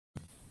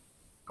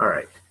All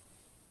right.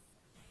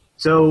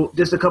 So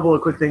just a couple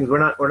of quick things. We're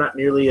not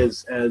nearly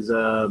as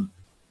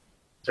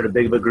sort of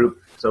big of a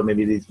group, so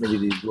maybe these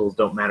rules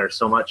don't matter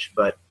so much.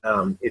 But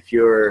if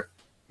you're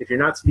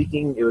not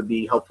speaking, it would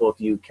be helpful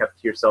if you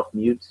kept yourself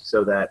mute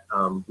so that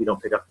we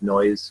don't pick up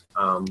noise,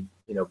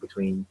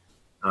 between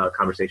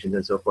conversations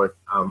and so forth.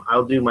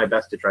 I'll do my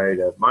best to try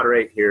to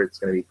moderate here. It's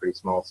going to be pretty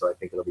small, so I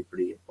think it'll be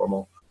pretty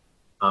informal.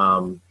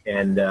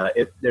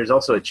 There's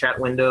also a chat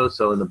window,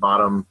 so in the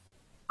bottom,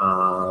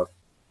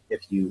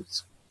 if you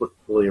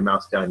pull your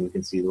mouse down, you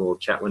can see the little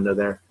chat window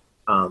there.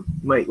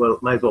 Might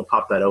as well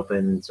pop that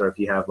open. So if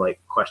you have like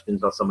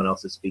questions while someone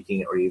else is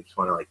speaking, or you just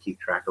want to like keep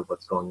track of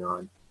what's going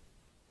on,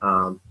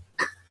 or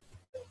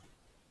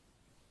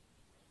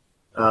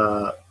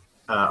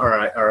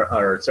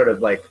sort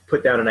of like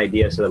put down an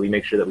idea so that we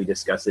make sure that we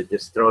discuss it.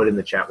 Just throw it in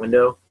the chat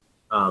window,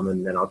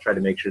 and then I'll try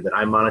to make sure that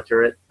I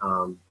monitor it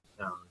to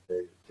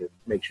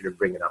make sure to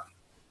bring it up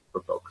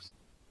for folks.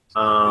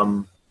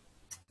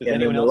 Does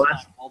anyone else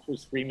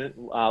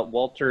want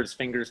Walter's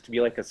fingers to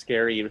be like a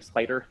scary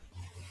spider?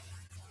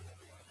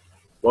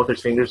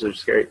 Walter's fingers are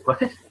scary.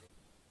 What? It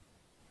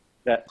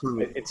So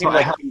seems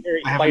like a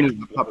I have a new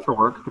laptop for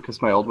work because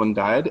my old one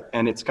died,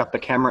 and it's got the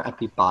camera at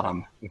the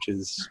bottom, which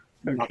is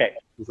not a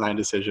design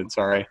decision.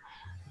 Sorry.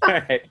 All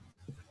right.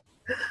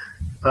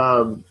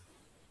 And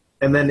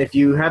then if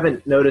you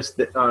haven't noticed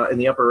that in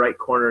the upper right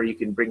corner, you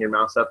can bring your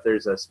mouse up.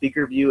 There's a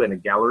speaker view and a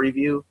gallery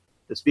view.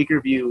 The speaker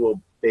view will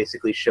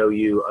basically show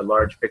you a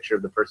large picture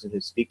of the person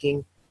who's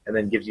speaking, and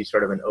then gives you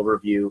sort of an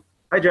overview.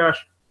 Hi,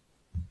 Josh.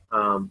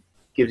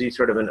 Gives you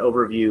sort of an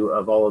overview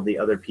of all of the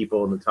other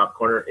people in the top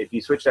corner. If you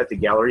switch that to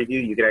gallery view,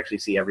 you can actually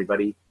see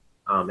everybody,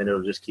 and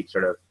it'll just keep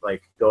sort of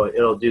like going.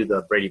 It'll do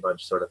the Brady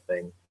Bunch sort of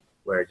thing,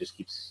 where it just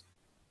keeps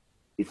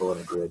people in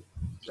a grid.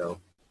 So,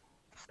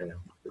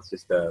 it's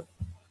just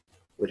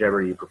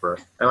whichever you prefer.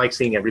 I like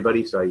seeing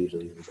everybody, so I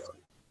usually use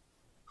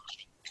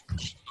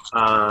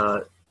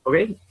gallery.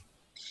 Okay.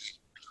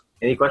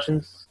 Any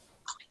questions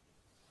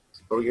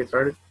before we get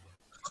started?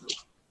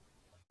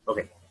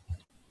 Okay.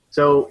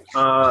 So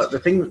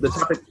the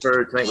topic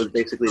for tonight was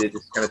basically to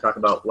just kind of talk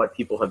about what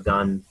people have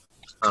done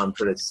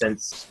sort of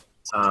since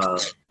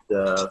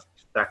the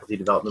faculty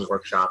development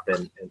workshop,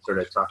 and sort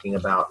of talking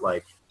about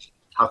like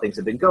how things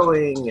have been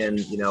going, and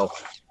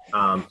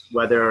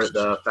whether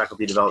the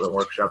faculty development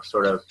workshop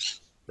sort of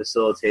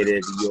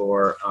facilitated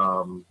your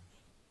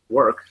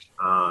work,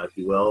 if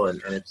you will, and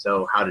if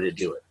so, how did it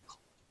do it?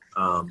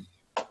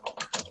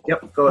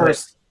 Yep, go ahead.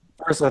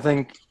 First, I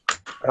think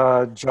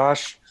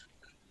Josh,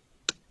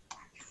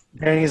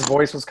 Danny's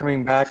voice was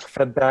coming back,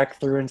 fed back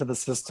through into the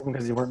system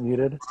because you weren't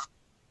muted.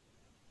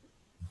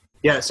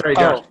 Yeah, sorry,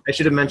 Josh. I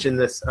should have mentioned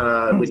this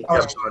when you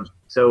kept on.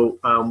 So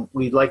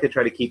we'd like to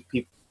try to keep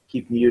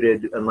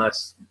muted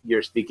unless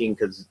you're speaking,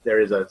 because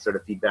there is a sort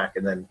of feedback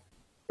and then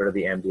sort of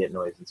the ambient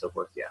noise and so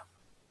forth. Yeah.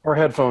 Or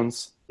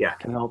headphones. Yeah.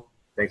 Can help.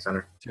 Thanks,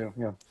 Hunter. Too.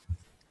 Yeah.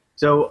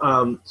 So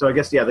I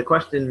guess, the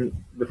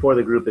question before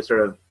the group is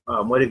sort of,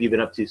 what have you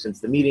been up to since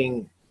the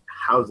meeting?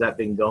 How's that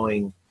been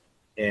going?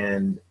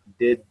 And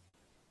did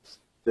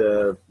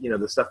the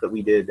stuff that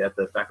we did at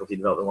the faculty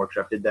development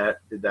workshop, did that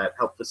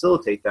help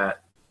facilitate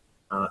that?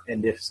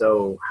 And if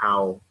so,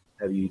 how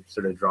have you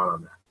sort of drawn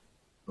on that?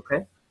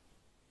 Okay.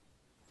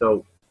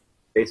 So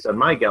based on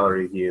my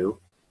gallery view,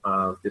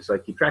 just so I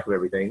keep track of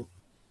everything,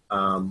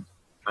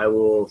 I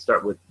will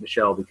start with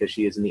Michelle because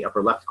she is in the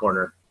upper left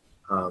corner.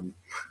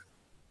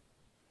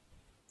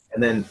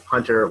 And then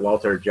Hunter,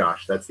 Walter,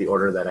 Josh. That's the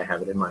order that I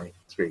have it in my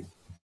screen.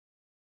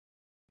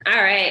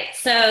 All right.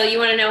 So you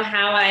want to know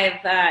how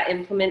I've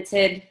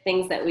implemented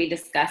things that we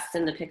discussed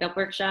in the pickup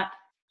workshop?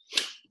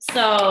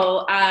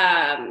 So,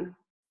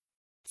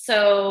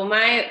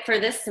 for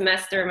this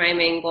semester, my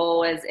main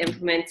goal was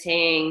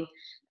implementing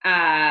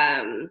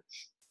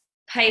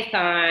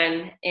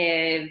Python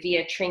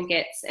via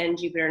trinkets and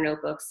Jupyter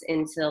notebooks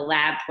into the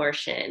lab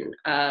portion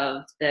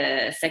of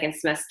the second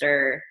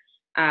semester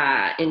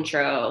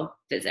intro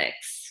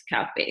physics,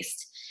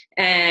 calc-based.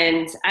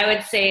 And I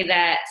would say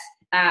that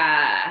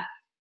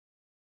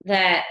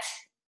that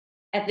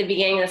at the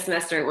beginning of the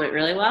semester, it went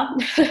really well.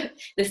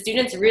 The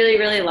students really,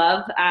 really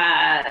love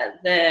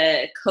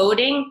the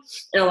coding,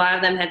 and a lot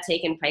of them had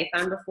taken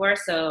Python before,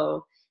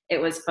 so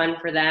it was fun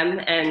for them.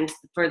 And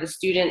for the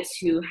students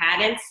who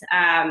hadn't,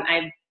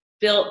 I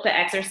built the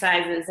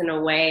exercises in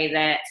a way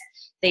that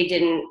they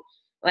didn't,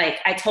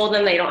 I told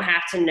them they don't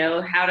have to know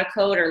how to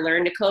code or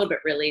learn to code, but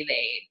really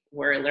they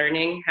were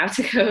learning how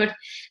to code.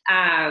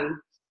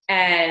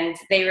 And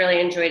they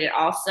really enjoyed it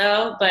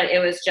also, but it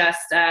was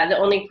just the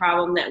only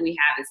problem that we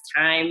have is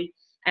time.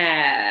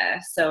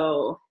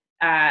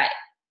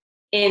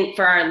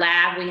 For our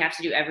lab, we have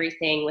to do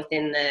everything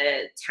within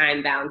the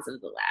time bounds of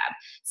the lab.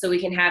 So we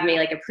can have maybe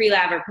like a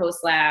pre-lab or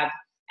post-lab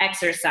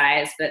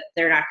exercise, but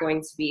they're not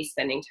going to be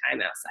spending time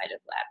outside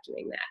of lab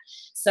doing that.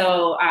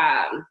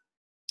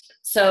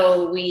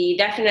 So we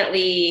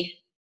definitely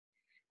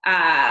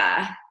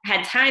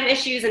had time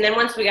issues. And then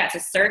once we got to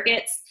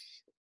circuits,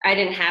 I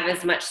didn't have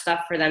as much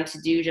stuff for them to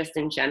do just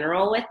in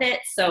general with it.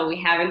 So we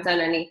haven't done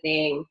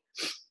anything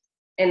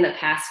in the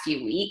past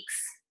few weeks.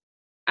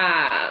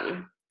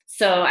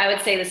 So I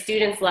would say the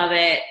students love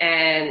it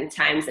and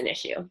time's an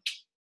issue.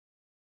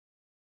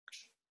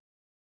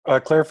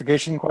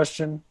 Clarification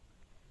question.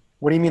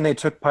 What do you mean they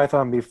took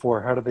Python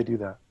before? How did they do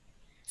that?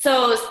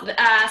 So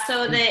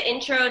the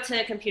intro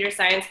to computer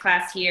science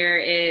class here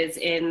is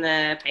in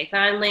the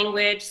Python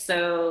language.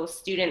 So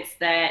students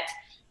that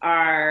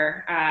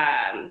are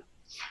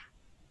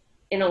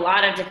in a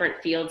lot of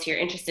different fields here,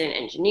 interested in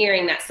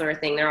engineering, that sort of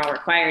thing, they're all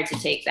required to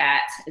take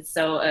that.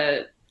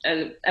 So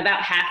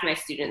about half my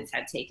students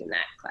had taken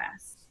that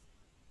class.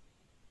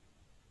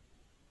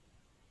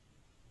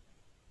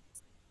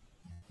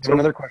 So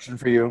another question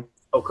for you.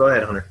 Oh, go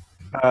ahead,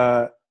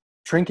 Hunter.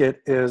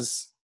 Trinket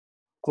is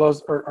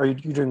or are you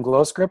doing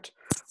GlowScript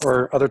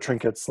or other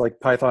trinkets like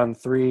Python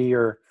 3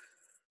 or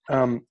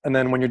and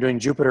then when you're doing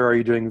Jupyter, are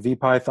you doing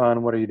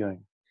VPython? What are you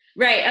doing?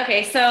 Right.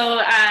 Okay.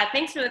 So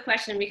thanks for the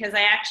question, because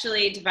I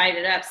actually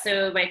divided up.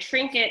 So my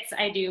trinkets,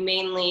 I do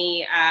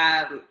mainly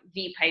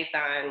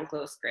VPython,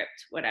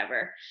 GlowScript,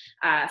 whatever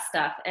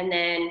stuff. And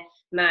then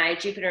my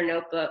Jupyter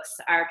notebooks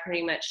are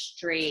pretty much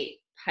straight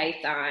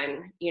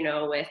Python, you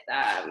know, with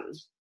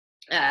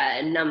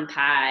NumPy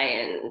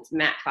and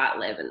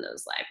Matplotlib and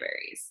those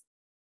libraries.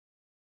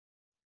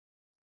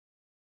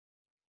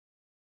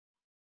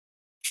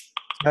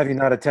 Have you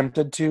not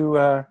attempted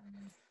to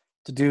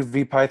do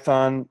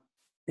VPython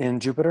in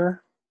Jupyter?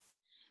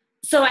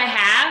 So I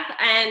have,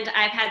 and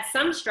I've had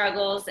some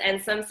struggles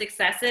and some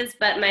successes,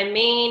 but my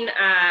main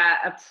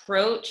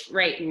approach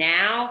right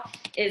now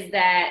is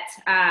that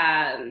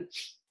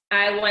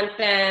I want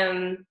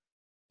them,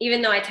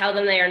 even though I tell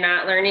them they are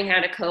not learning how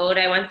to code,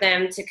 I want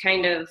them to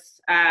kind of,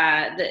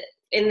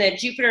 in the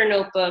Jupyter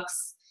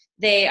notebooks,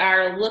 they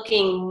are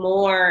looking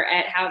more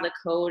at how the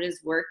code is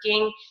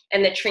working,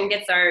 and the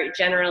trinkets are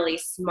generally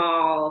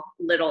small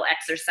little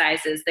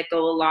exercises that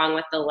go along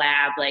with the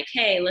lab, like,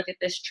 hey, look at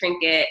this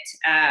trinket,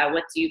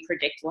 what do you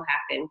predict will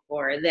happen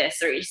for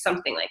this, or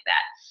something like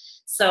that.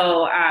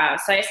 So,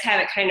 so I just have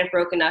it kind of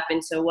broken up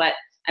into what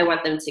I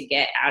want them to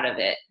get out of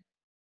it.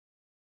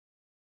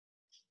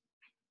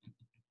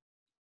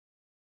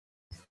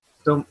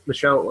 So,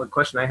 Michelle, a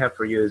question I have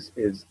for you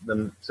is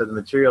the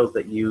materials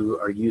that you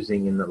are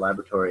using in the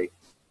laboratory,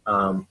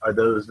 are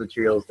those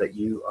materials that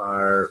you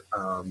are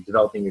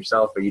developing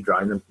yourself? Are you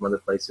drawing them from other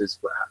places?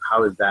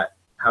 How is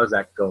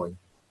that going?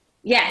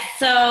 Yes.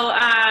 So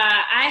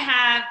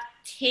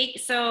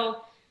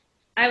so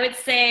I would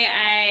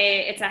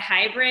say it's a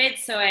hybrid.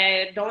 So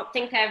I don't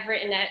think I've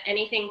written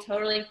anything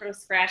totally from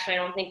scratch. I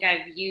don't think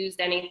I've used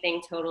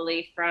anything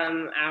totally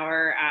from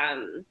our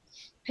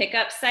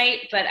PICUP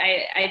site, but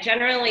I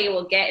generally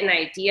will get an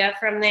idea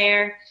from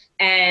there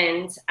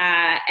and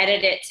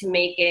edit it to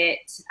make it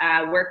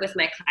work with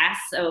my class.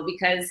 So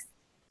because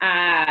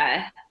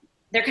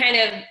they're kind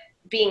of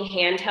being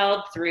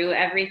handheld through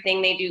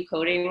everything they do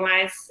coding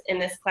wise in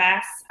this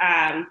class,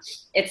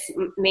 it's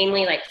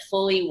mainly like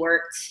fully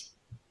worked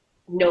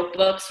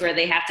notebooks where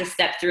they have to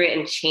step through it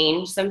and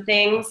change some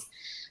things.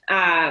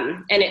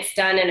 And it's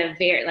done in a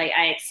very, like,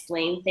 I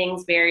explain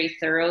things very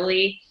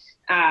thoroughly.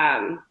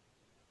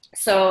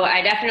 So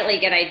I definitely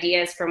get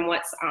ideas from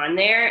what's on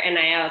there, and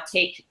I'll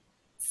take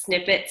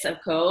snippets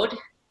of code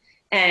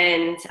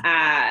and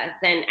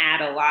then add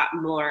a lot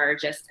more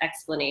just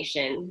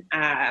explanation.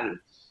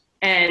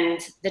 And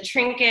the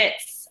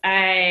trinkets,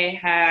 I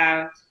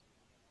have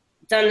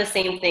done the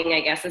same thing,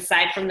 I guess,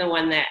 aside from the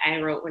one that I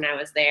wrote when I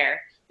was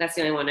there. That's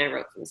the only one I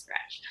wrote from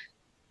scratch.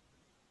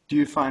 Do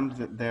you find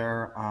that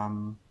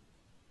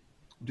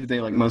do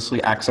they like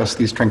mostly access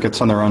these trinkets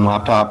on their own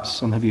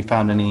laptops? And have you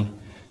found any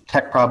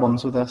tech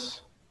problems with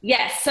this?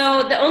 Yes,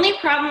 so the only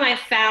problem I've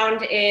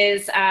found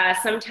is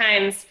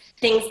sometimes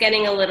things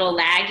getting a little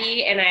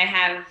laggy, and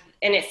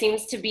it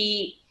seems to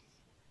be,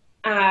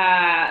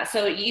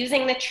 so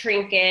using the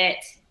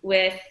trinket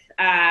with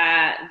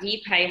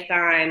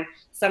VPython,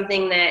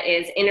 something that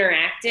is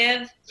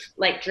interactive,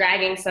 like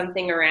dragging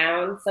something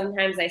around,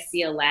 sometimes I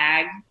see a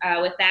lag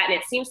with that, and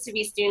it seems to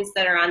be students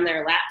that are on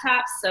their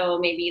laptops, so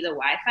maybe the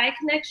Wi-Fi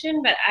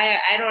connection, but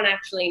I don't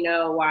actually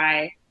know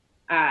why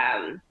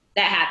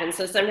that happens.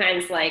 So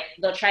sometimes, like,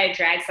 they'll try to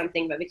drag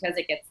something, but because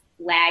it gets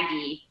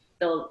laggy,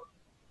 they'll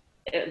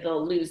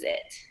lose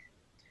it.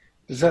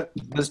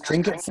 Does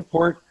Trinket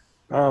support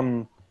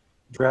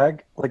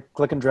drag, like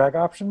click and drag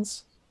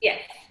options?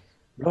 Yes.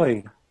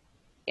 Really?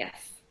 Yes.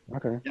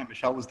 Okay. Yeah,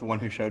 Michelle was the one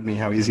who showed me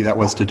how easy that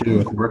was to do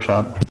at the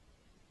workshop.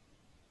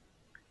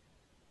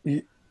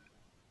 I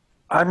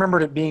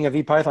remembered it being a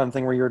VPython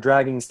thing where you were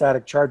dragging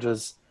static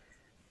charges,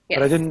 yes.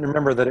 But I didn't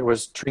remember that it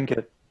was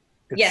Trinket.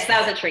 Yes,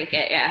 that was a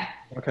trinket, yeah.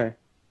 Okay.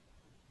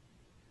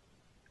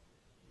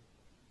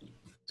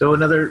 So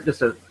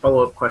just a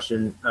follow-up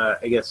question,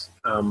 I guess,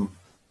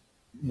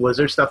 was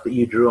there stuff that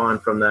you drew on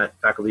from that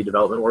faculty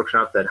development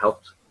workshop that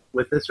helped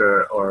with this,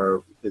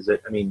 or is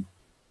it, I mean,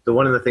 so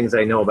one of the things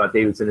I know about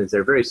Davidson is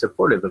they're very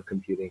supportive of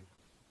computing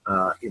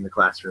in the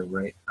classroom,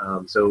 right?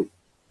 So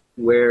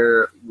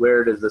where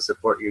does the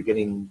support you're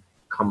getting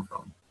come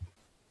from?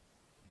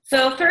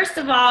 So first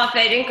of all, if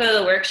I didn't go to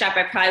the workshop,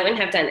 I probably wouldn't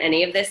have done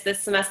any of this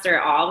semester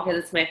at all because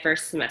it's my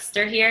first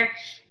semester here.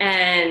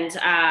 And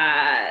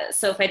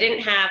so if I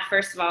didn't have,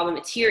 first of all, the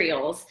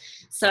materials,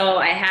 so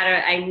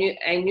I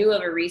knew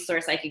of a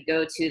resource I could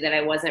go to that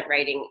I wasn't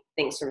writing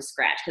things from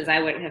scratch because I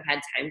wouldn't have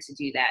had time to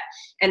do that.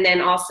 And then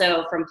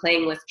also from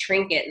playing with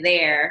Trinket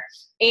there,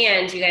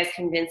 and you guys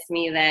convinced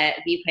me that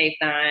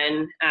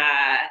VPython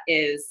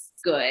is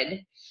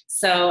good.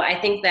 So I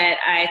think that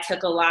I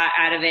took a lot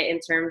out of it in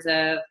terms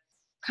of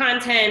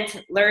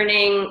content,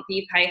 learning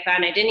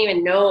VPython. I didn't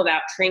even know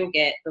about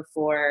Trinket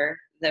before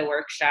the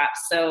workshop.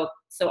 So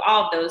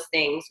all of those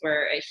things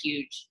were a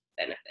huge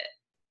benefit.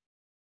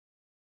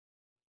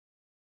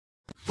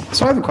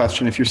 So I have a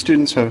question. If your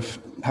students have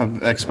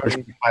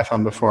exposure to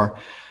Python before,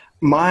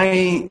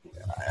 my,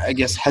 I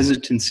guess,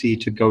 hesitancy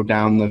to go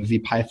down the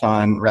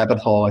VPython rabbit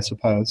hole, I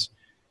suppose,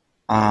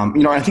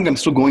 I think I'm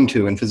still going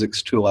to in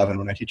Physics 211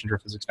 when I teach intro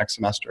physics next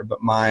semester,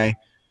 but my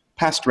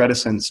past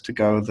reticence to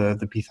go the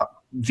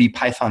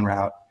VPython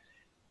route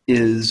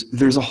is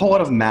there's a whole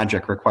lot of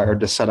magic required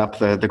to set up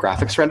the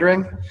graphics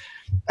rendering.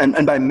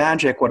 And by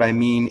magic, what I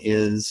mean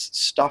is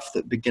stuff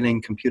that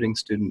beginning computing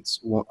students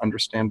won't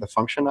understand the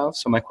function of.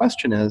 So my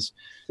question is,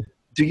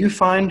 do you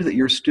find that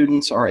your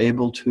students are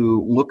able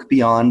to look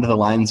beyond the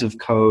lines of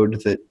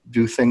code that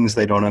do things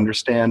they don't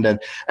understand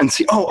and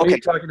see, oh, okay. What are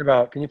you talking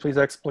about? Can you please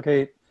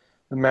explicate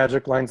the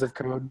magic lines of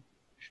code?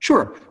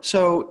 Sure.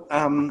 So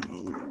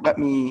let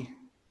me...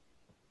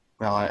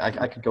 Well,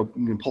 I could go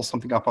and pull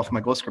something up off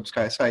my GlowScript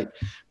Sky site.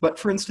 But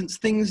for instance,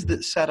 things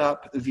that set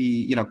up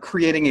the,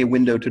 creating a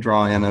window to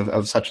draw in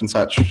of such and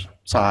such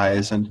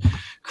size and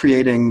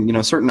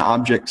creating, certain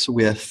objects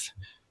with,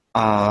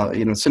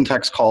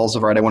 syntax calls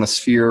of, all right, I want a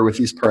sphere with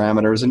these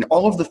parameters and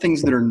all of the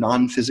things that are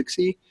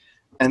non-physicsy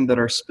and that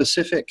are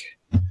specific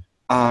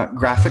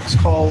graphics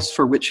calls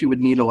for which you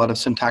would need a lot of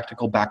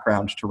syntactical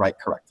background to write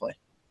correctly.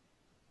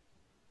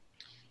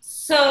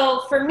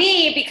 So for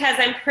me, because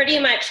I'm pretty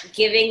much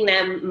giving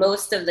them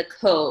most of the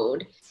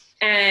code,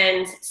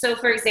 and so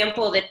for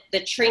example, the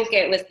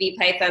Trinket with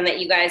VPython that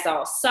you guys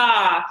all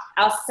saw,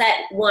 I'll set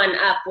one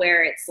up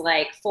where it's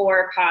like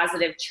 4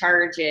 positive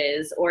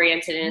charges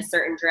oriented in a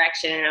certain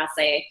direction, and I'll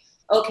say,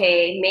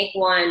 okay, make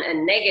one a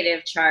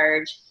negative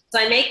charge. So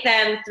I make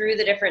them through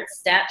the different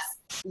steps,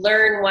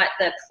 learn what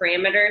the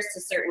parameters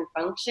to certain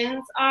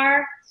functions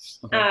are.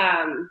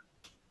 Okay.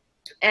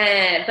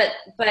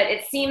 But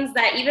it seems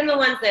that even the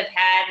ones that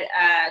have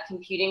had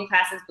computing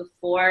classes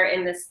before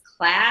in this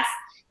class,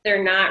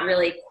 they're not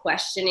really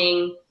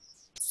questioning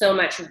so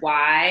much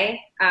why.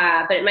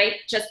 But it might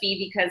just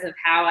be because of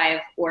how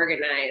I've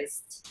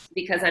organized,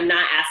 because I'm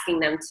not asking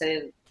them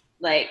to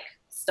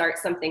start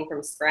something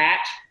from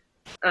scratch.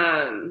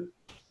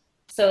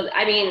 So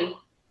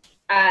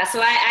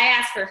I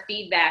asked for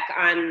feedback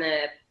on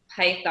the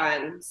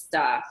Python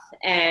stuff,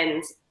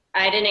 and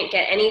I didn't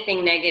get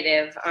anything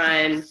negative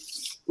on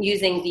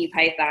using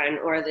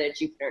VPython or the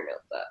Jupyter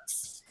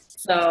notebooks.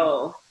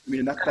 So I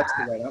mean, that's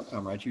the right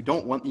outcome, right? You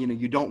don't want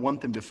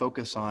them to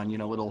focus on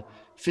little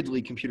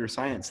fiddly computer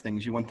science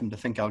things. You want them to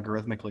think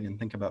algorithmically and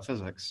think about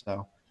physics.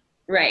 So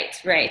right,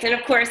 and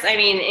of course, I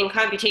mean, in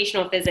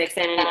computational physics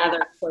and in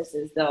other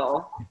courses,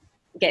 they'll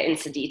get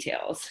into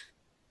details.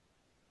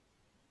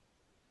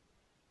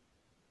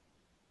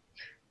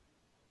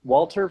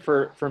 Walter,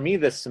 for me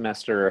this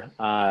semester,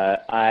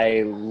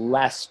 I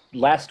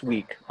last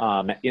week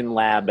in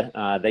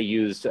lab they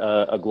used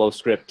a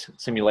GlowScript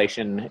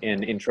simulation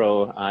in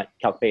intro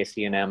calc-based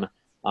E&M,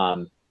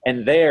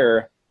 and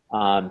there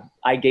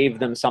I gave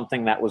them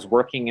something that was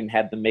working and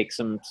had them make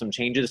some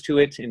changes to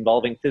it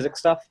involving physics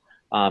stuff,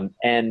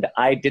 and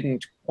I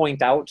didn't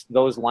point out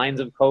those lines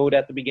of code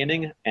at the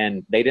beginning,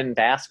 and they didn't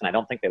ask, and I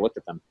don't think they looked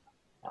at them.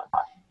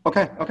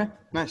 Okay,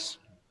 nice.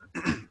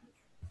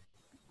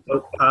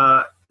 So,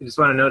 I just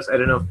want to notice, I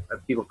don't know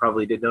if people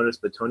probably did notice,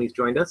 but Tony's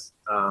joined us.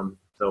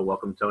 So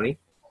welcome, Tony.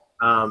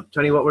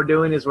 Tony, what we're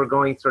doing is we're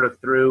going sort of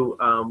through,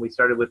 we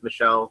started with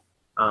Michelle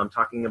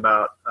talking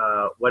about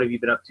what have you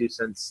been up to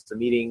since the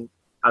meeting,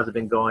 how's it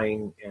been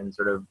going, and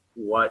sort of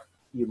what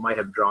you might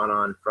have drawn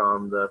on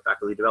from the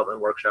faculty development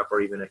workshop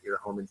or even at your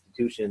home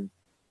institution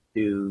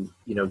to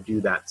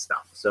do that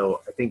stuff.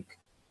 So I think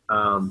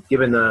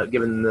given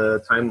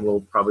the time,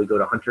 we'll probably go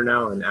to Hunter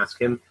now and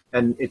ask him.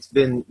 And it's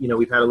been,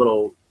 we've had a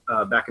little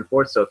back and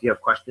forth. So if you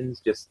have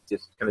questions, just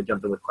kind of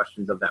jump in with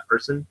questions of that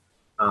person.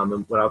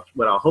 And what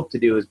I'll hope to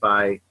do is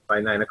by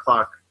 9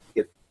 o'clock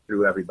get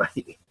through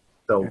everybody.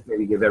 So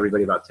maybe give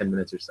everybody about 10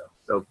 minutes or so.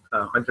 So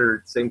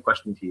Hunter, same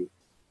question to you.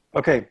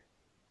 Okay,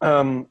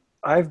 I'm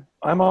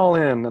all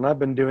in, and I've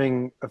been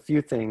doing a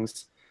few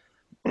things.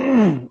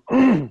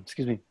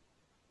 Excuse me.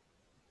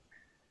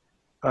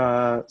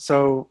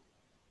 So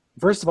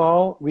first of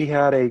all, we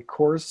had a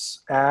course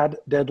ad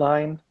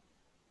deadline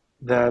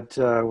that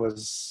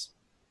was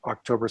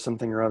October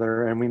something or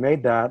other, and we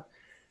made that.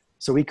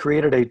 So we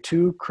created a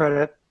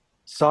 2-credit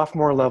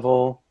sophomore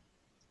level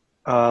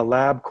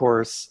lab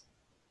course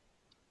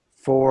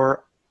that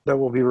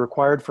will be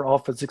required for all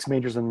physics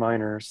majors and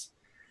minors.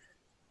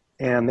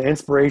 And the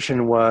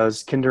inspiration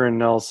was Kinder and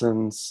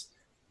Nelson's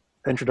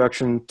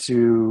Introduction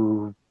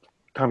to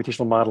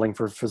Computational Modeling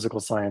for Physical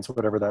Science,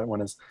 whatever that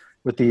one is,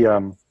 with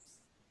the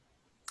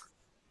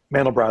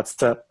Mandelbrot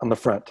set on the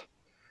front.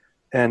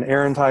 And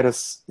Aaron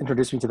Titus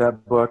introduced me to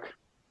that book.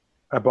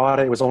 I bought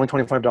it. It was only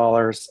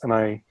 $25, and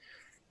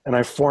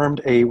I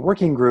formed a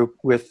working group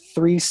with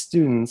 3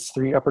 students,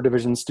 3 upper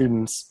division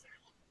students,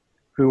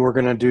 who were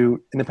going to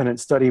do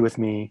independent study with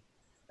me.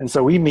 And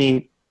so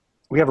we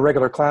have a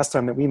regular class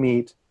time that we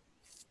meet,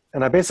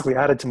 and I basically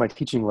added to my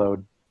teaching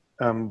load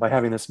by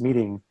having this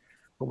meeting.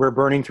 We're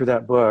burning through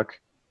that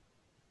book,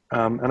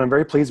 and I'm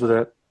very pleased with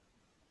it.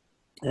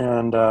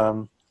 And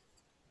so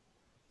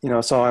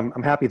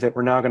I'm happy that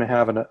we're now going to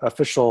have an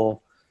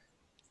official,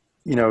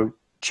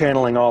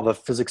 channeling all the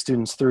physics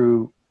students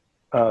through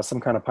some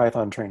kind of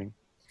Python training.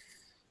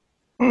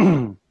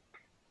 Meanwhile,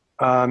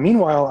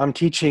 I'm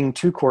teaching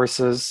 2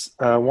 courses.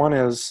 One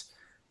is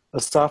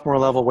a sophomore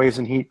level waves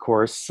and heat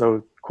course,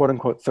 so quote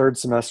unquote 3rd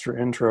semester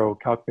intro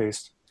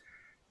calc-based.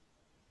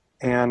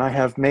 And I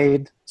have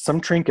made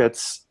some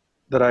trinkets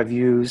that I've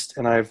used,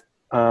 and I've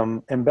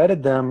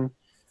embedded them,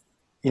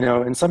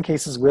 in some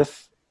cases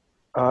with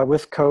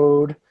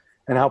code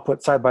and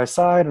output side by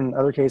side, and in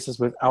other cases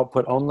with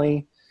output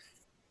only,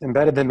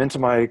 embedded them into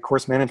my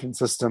course management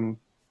system,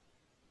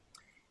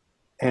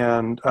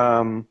 and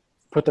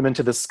put them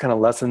into this kind of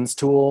lessons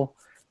tool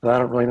that I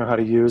don't really know how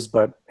to use,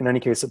 but in any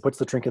case, it puts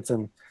the trinkets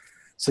in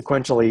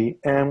sequentially.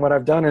 And what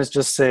I've done is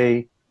just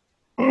say,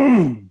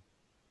 bring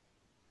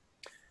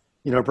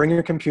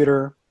your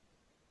computer.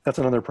 That's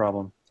another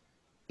problem.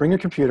 Bring your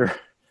computer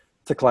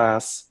to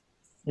class,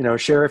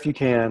 share if you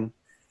can,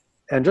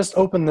 and just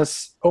open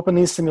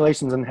these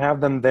simulations and have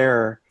them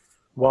there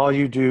while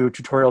you do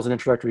tutorials in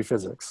introductory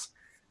physics.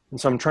 And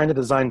so I'm trying to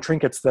design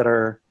trinkets that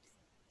are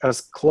as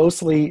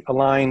closely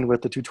aligned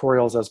with the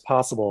tutorials as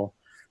possible.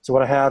 So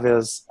what I have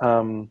is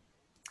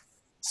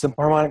simple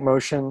harmonic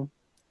motion,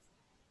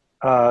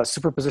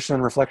 superposition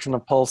and reflection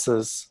of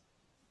pulses,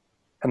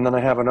 and then I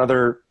have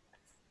another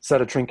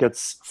set of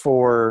trinkets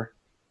for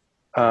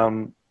my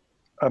own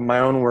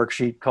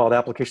worksheet called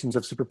Applications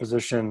of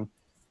Superposition,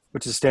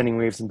 which is standing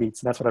waves and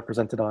beats, and that's what I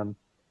presented on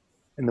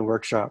in the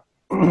workshop.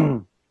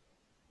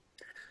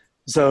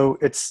 So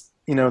it's,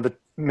 the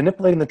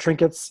manipulating the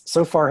trinkets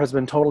so far has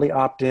been totally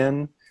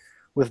opt-in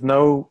with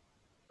no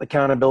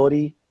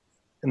accountability.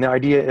 And the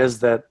idea is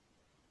that,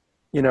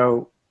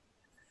 I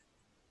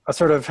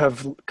sort of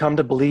have come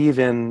to believe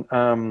in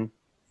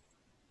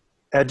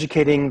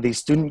educating the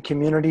student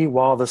community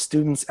while the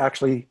students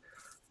actually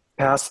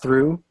pass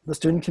through the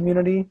student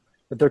community,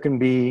 that there can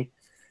be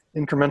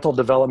incremental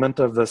development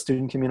of the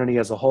student community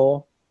as a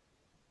whole,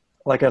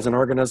 like as an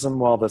organism,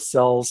 while the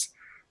cells,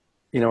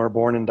 are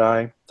born and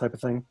die type of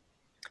thing.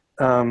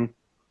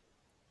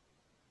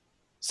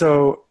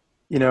 So,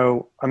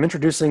 I'm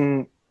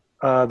introducing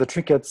the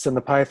trinkets in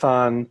the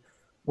Python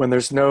when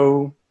there's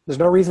no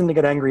reason to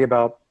get angry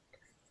about,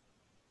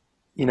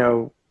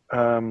 or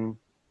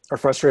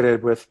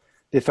frustrated with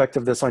the effect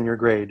of this on your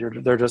grade.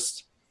 They're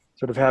just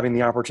sort of having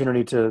the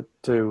opportunity to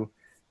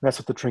mess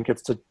with the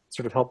trinkets to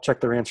sort of help check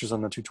their answers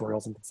on the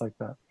tutorials and things like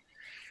that.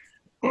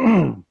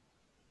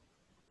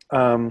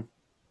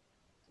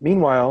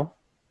 Meanwhile,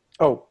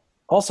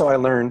 also I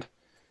learned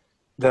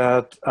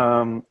that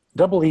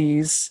double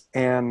E's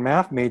and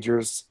math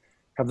majors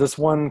have this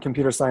one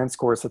computer science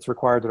course that's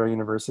required at our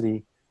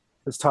university.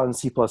 It's taught in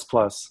C++,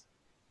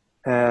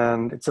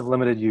 and it's of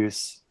limited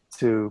use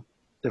to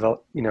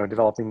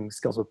developing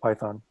skills with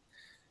Python.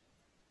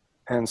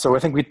 And so I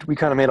think we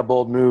kind of made a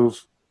bold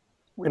move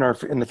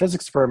in the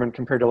physics department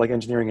compared to like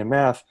engineering and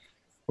math,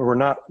 where we're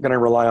not going to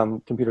rely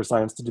on computer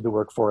science to do the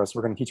work for us.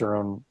 We're going to teach our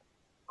own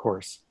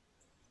course.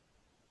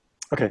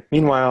 Okay,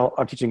 meanwhile,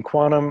 I'm teaching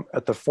quantum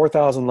at the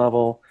 4,000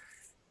 level,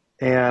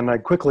 and I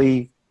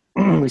quickly,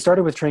 we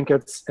started with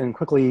trinkets and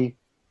quickly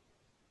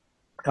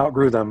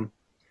outgrew them,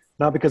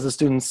 not because the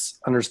students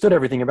understood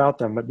everything about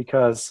them, but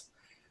because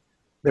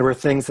there were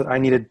things that I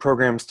needed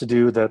programs to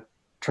do that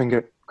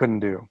trinket couldn't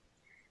do.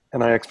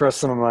 And I expressed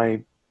some of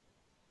my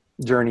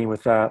journey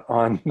with that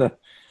on the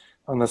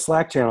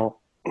Slack channel.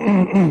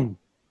 We've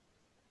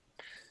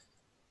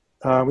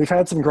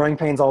had some growing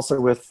pains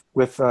also with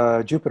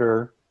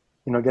Jupyter,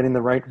 getting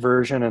the right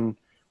version and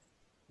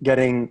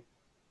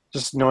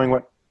just knowing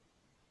what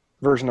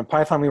version of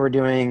Python we were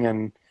doing,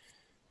 and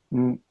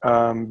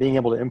being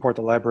able to import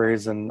the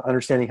libraries and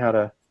understanding how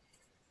to,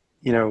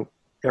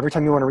 every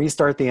time you want to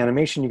restart the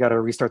animation, you got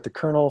to restart the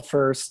kernel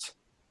first.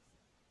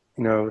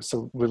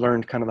 So we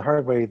learned kind of the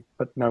hard way,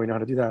 but now we know how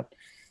to do that.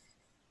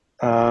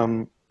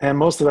 And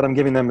mostly what I'm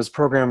giving them is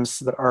programs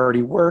that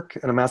already work,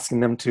 and I'm asking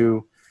them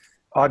to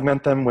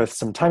augment them with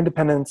some time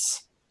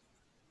dependence,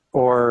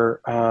 or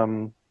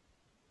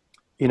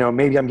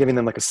maybe I'm giving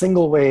them like a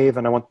single wave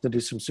and I want them to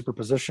do some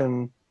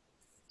superposition.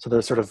 So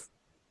they're sort of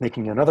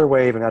making another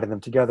wave and adding them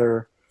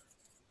together.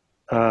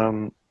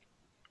 But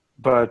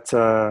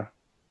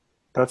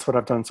that's what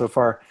I've done so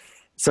far.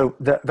 So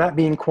that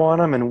being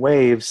quantum and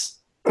waves,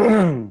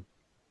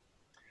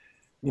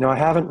 I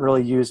haven't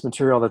really used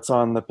material that's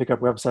on the PICUP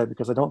website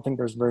because I don't think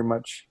there's very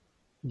much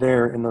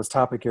there in those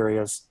topic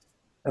areas.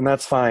 And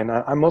that's fine.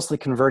 I'm mostly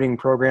converting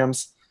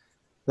programs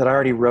that I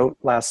already wrote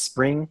last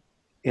spring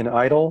in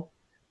idle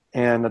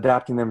and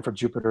adapting them for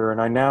Jupyter.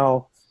 And I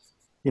now,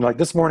 like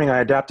this morning, I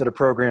adapted a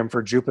program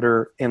for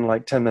Jupyter in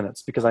like 10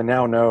 minutes because I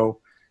now know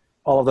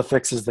all of the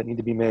fixes that need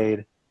to be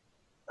made.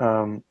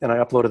 And I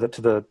uploaded it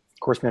to the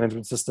course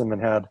management system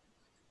and had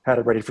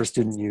it ready for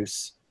student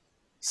use.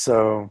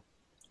 So,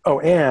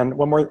 and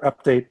one more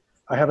update.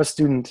 I have a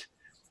student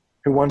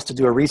who wants to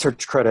do a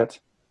research credit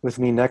with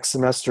me next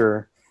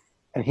semester,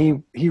 and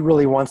he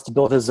really wants to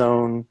build his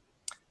own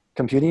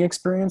computing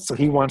experience. So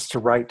he wants to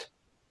write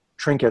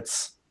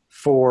trinkets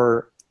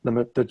for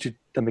the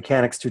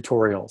mechanics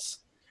tutorials.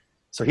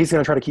 So he's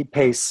going to try to keep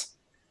pace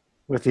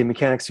with the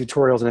mechanics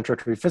tutorials and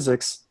introductory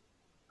physics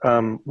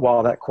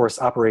while that course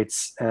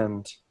operates,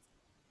 and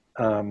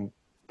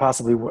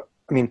possibly,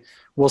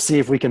 we'll see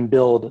if we can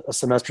build a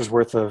semester's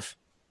worth of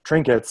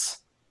trinkets,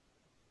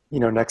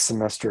 next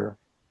semester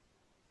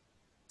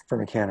for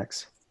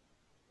mechanics.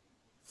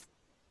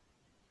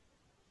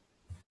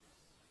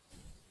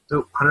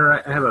 So Hunter,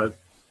 I have a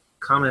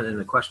comment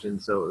and a question.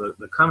 So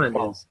the comment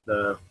is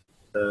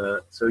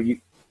so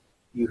you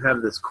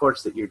have this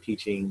course that you're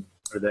teaching,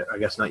 or that I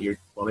guess not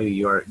maybe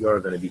you're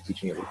going to be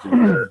teaching it, which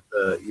is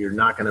you're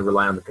not going to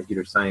rely on the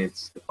computer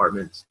science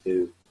departments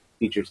to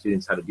teach your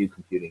students how to do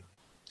computing.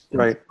 And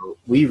right. So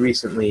we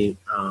recently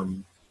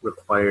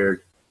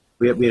required,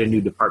 we had a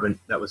new department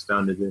that was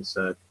founded, this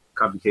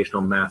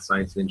computational math,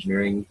 science, and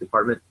engineering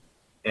department.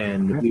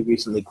 And we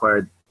recently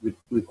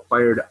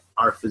required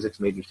our physics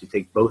majors to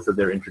take both of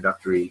their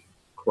introductory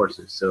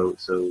courses. So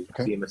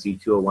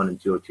CMSE 201 and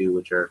 202,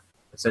 which are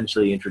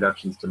essentially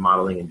introductions to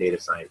modeling and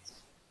data science.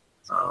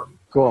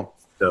 Cool.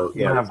 So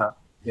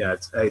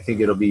I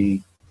think it'll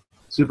be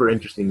super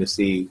interesting to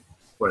see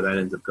where that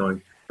ends up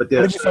going. But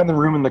how did you find the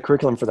room in the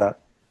curriculum for that?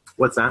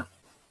 What's that?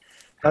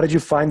 How did you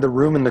find the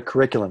room in the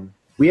curriculum?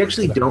 We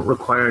actually don't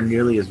require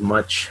nearly as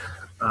much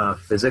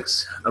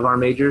physics of our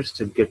majors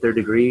to get their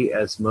degree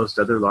as most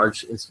other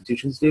large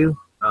institutions do.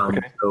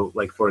 So,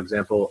 like, for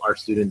example, our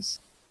students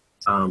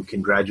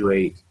can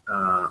graduate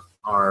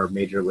our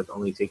major with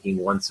only taking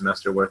one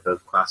semester worth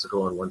of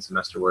classical and one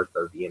semester worth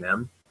of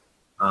E&M.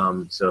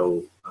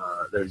 So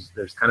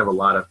there's kind of a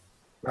lot of...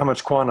 How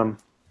much quantum?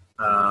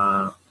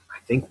 I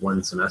think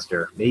one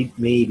semester,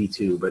 maybe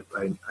two, but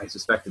I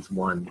suspect it's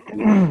one.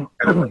 Kind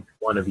of like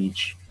one of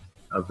each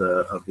of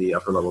the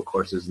upper level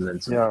courses, and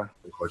then some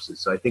courses.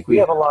 So I think we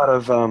have a lot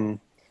of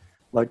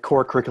like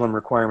core curriculum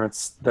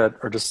requirements that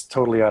are just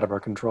totally out of our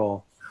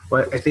control.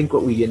 Well, I think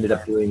what we ended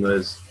up doing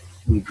was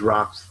we've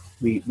dropped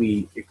the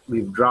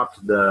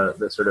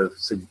sort of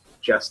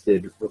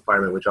suggested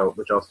requirement which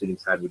all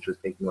students had, which was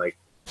taking like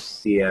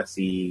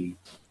CSE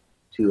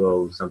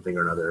 2.0 something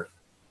or another,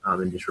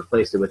 and just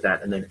replaced it with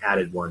that, and then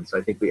added one. So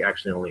I think we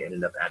actually only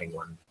ended up adding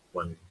one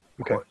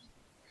course.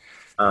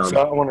 So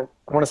I want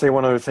to say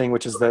one other thing,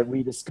 which is that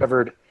we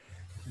discovered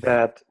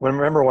that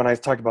remember when I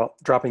talked about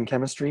dropping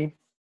chemistry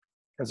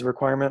as a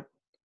requirement,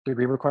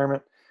 degree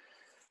requirement?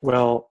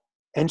 Well,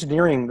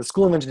 the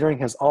School of Engineering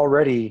has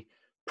already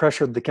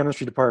pressured the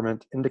chemistry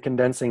department into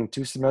condensing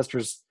 2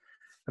 semesters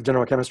of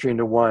general chemistry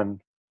into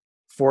one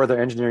for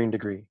their engineering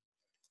degree.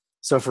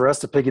 So for us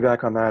to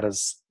piggyback on that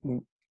is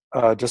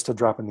just a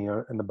drop in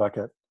the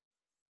bucket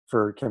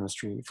for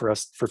chemistry, for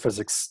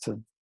physics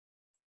to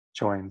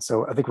join.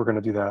 So I think we're going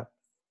to do that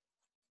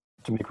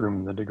to make room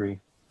in the degree.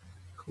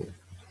 Cool.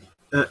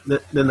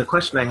 Then the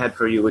question I had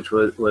for you, which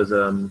was what's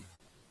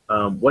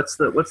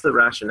the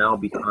rationale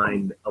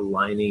behind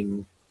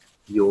aligning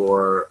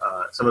your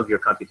some of your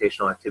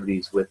computational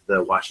activities with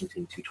the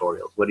Washington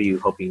tutorials? What are you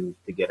hoping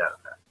to get out of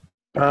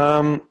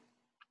that?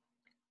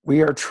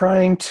 We are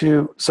trying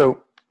to,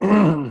 so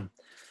I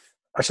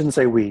shouldn't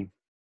say we.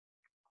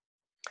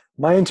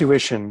 My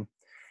intuition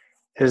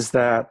is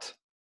that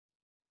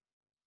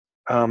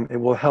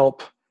it will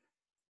help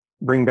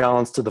bring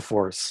balance to the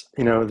force.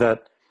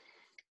 That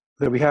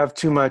we have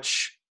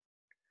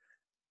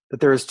that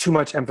there is too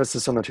much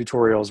emphasis on the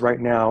tutorials right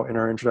now in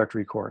our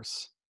introductory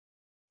course.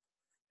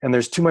 And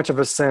there's too much of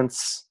a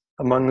sense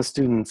among the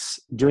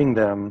students doing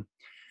them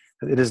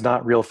that it is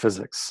not real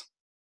physics.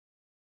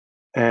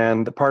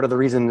 And part of the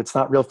reason it's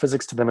not real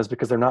physics to them is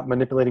because they're not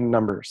manipulating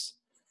numbers.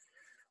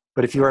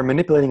 But if you are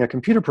manipulating a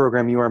computer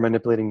program, you are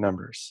manipulating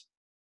numbers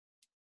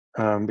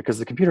because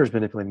the computer is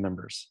manipulating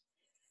numbers.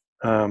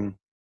 And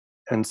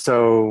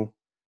so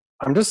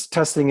I'm just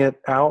testing it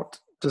out,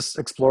 just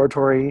in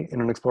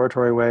an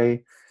exploratory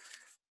way.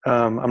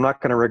 I'm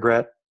not going to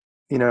regret,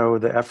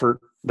 the effort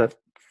that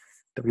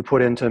we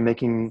put into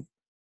making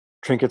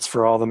trinkets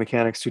for all the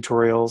mechanics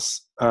tutorials.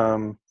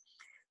 I'm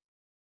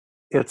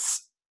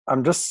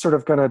just sort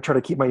of going to try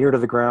to keep my ear to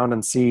the ground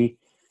and see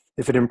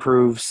if it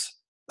improves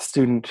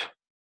student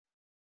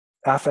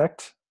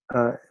affect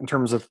in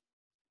terms of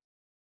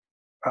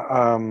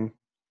the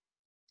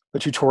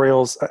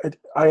tutorials.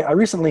 I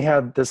recently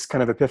had this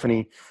kind of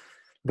epiphany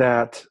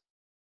that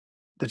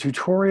the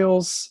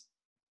tutorials,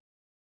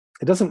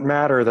 it doesn't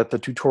matter that the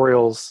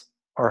tutorials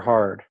are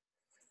hard.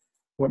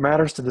 What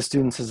matters to the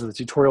students is that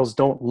the tutorials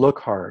don't look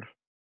hard.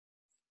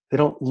 They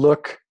don't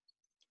look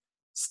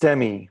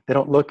STEMmy. They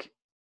don't look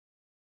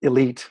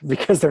elite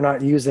because they're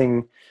not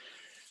using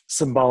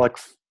symbolic,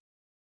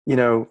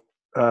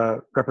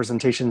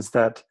 representations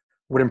that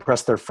would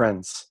impress their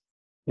friends.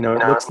 It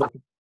looks like,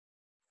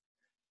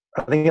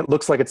 I think it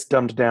looks like it's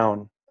dumbed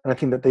down. And I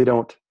think that they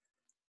don't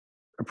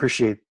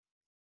appreciate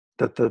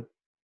that the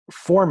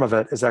form of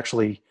it is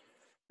actually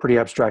pretty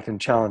abstract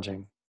and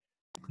challenging.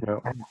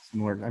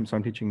 I'm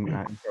teaching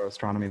intro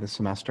astronomy this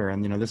semester,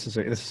 and this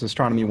is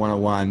astronomy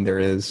 101. There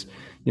is,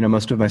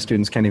 most of my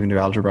students can't even do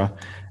algebra,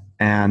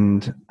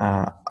 and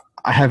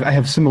I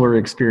have similar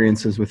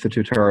experiences with the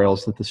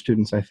tutorials that the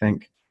students, I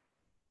think,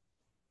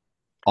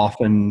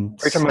 often.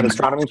 Are you talking about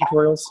astronomy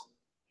tutorials?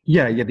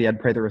 Yeah, the Ed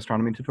Prather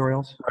astronomy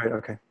tutorials. Right.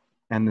 Okay.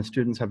 And the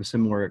students have a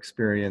similar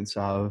experience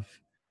of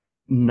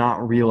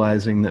not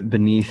realizing that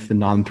beneath the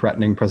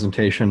non-threatening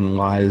presentation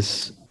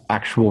lies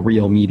actual,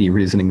 real, meaty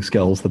reasoning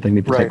skills that they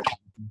need to take.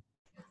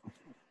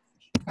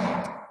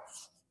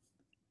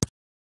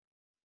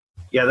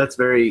 Yeah, that's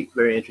very,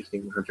 very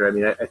interesting, Hunter. I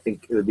mean, I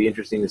think it would be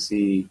interesting to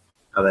see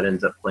how that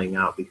ends up playing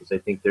out, because I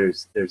think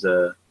there's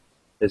a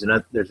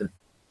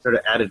sort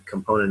of added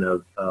component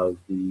of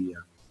the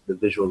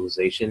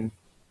visualization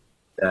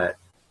that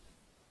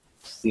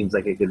seems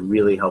like it could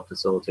really help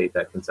facilitate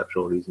that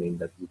conceptual reasoning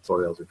that the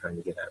tutorials are trying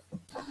to get at.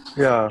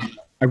 Yeah.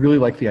 I really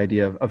like the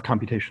idea of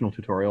computational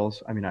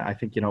tutorials. I mean, I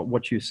think,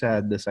 what you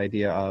said, this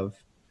idea of,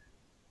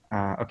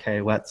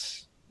 okay,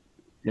 let's,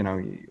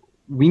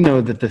 we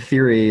know that the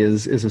theory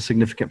is a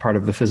significant part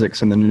of the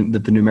physics, and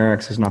that the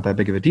numerics is not that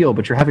big of a deal,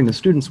 but you're having the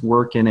students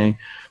work in a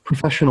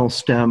professional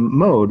STEM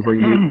mode where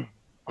you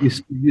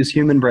use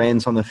human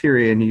brains on the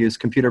theory and you use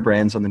computer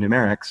brains on the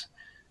numerics.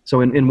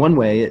 So in one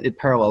way, it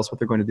parallels what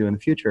they're going to do in the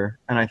future.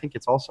 And I think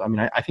it's also,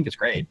 I think it's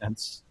great.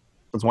 That's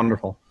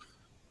wonderful.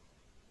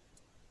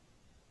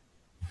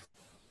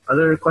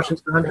 Other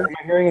questions for Hunter? Am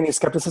I hearing any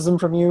skepticism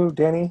from you,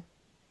 Danny,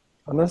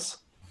 on this?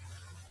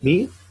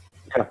 Me?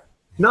 Yeah.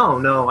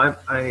 No.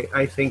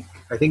 I think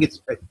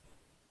it's.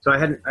 So I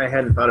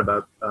hadn't thought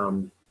about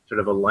sort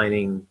of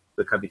aligning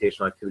the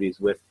computational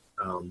activities with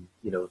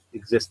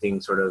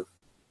existing sort of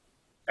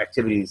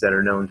activities that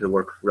are known to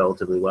work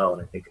relatively well.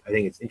 And I think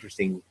it's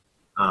interesting.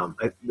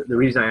 The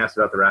reason I asked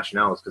about the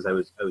rationale is because I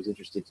was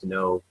interested to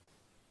know,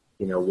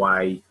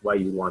 why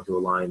you want to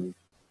align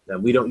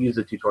them. We don't use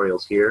the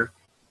tutorials here.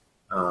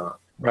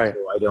 Right.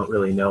 So I don't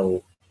really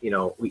know,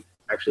 we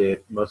actually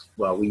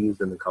we use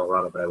them in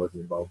Colorado, but I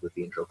wasn't involved with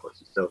the intro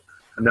courses. So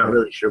I'm not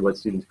really sure what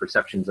students'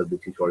 perceptions of the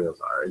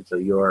tutorials are. And so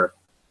your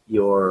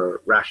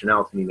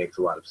rationale to me makes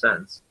a lot of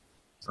sense.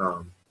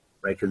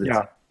 Right. Because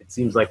it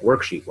seems like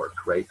worksheet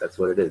work, right? That's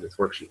what it is. It's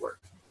worksheet work.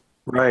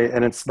 Right.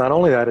 And it's not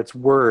only that, it's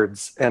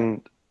words.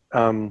 And,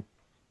 I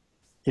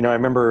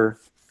remember,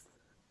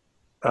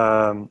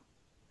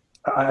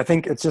 I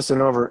think it's just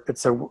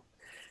it's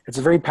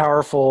a very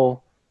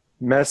powerful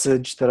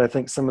message that I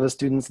think some of the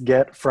students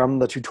get from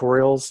the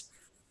tutorials.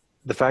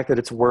 The fact that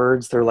it's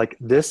words, they're like,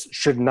 this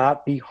should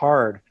not be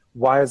hard.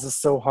 Why is this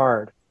so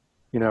hard?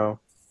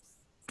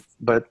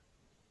 But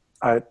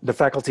the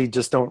faculty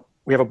just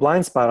we have a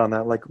blind spot on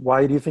that. Like,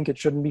 why do you think it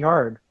shouldn't be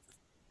hard?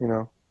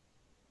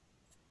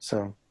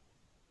 So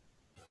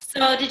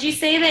did you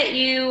say that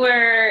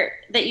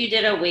you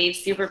did a wave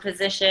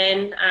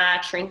superposition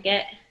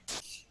trinket?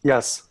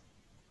 Yes.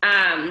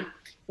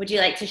 Would you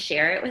like to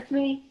share it with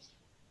me?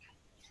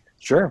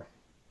 Sure.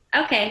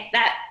 Okay,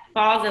 that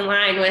falls in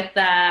line with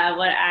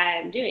what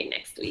I'm doing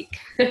next week.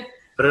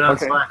 Put it on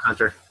Slack,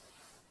 Hunter.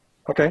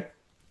 Okay.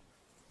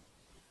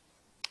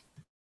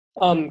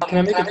 Can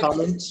I make a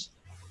comment?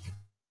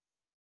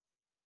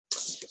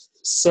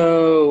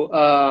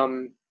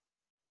 So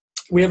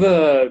we have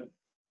a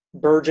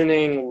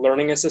burgeoning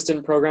learning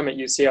assistant program at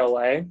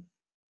UCLA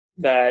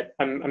that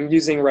I'm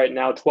using right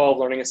now, 12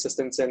 learning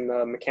assistants in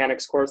the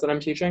mechanics course that I'm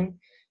teaching.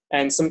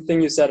 And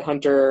something you said,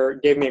 Hunter,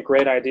 gave me a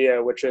great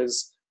idea, which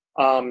is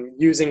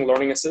using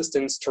learning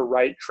assistants to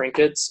write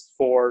trinkets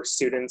for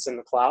students in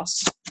the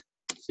class.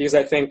 Because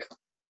I think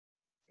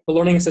the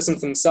learning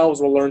assistants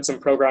themselves will learn some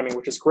programming,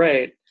 which is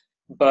great,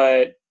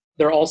 but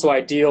they're also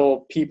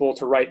ideal people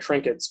to write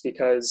trinkets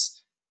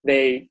because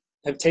they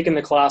have taken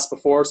the class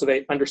before, so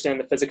they understand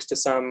the physics to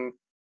some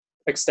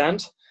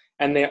extent,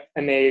 and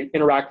they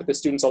interact with the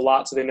students a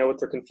lot, so they know what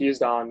they're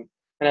confused on.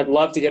 And I'd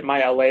love to get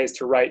my LAs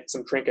to write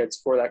some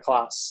trinkets for that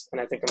class, and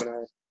I think I'm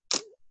going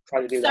to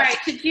try to do that. Sorry,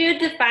 could you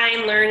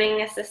define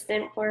learning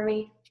assistant for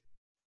me?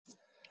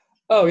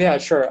 Oh, yeah,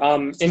 sure.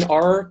 In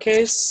our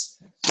case,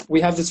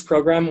 we have this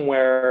program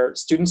where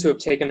students who have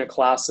taken a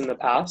class in the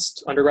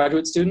past,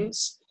 undergraduate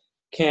students,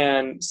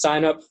 can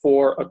sign up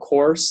for a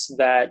course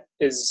that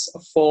is a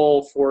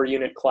full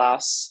 4-unit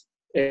class.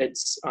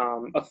 It's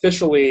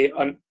officially,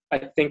 I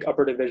think,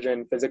 upper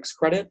division physics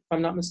credit, if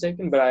I'm not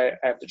mistaken, but I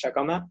have to check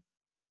on that.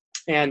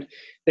 And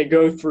they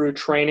go through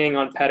training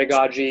on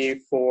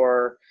pedagogy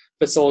for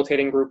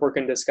facilitating group work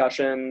and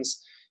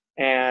discussions,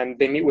 and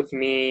they meet with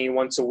me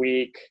once a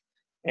week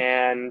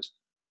and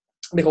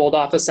they hold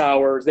office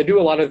hours. They do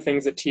a lot of the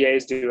things that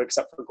TAs do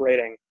except for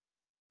grading.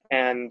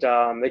 And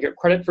they get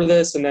credit for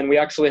this. And then we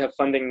actually have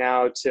funding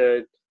now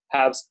to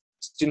have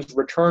students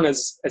return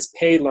as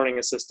paid learning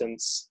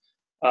assistants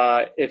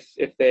if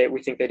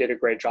we think they did a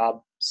great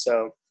job.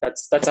 So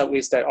that's at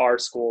least at our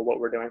school what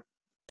we're doing.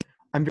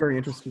 I'm very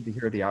interested to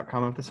hear the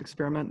outcome of this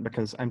experiment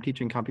because I'm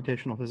teaching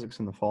computational physics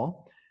in the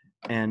fall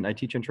and I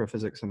teach intro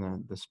physics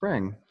in the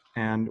spring.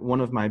 And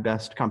one of my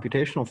best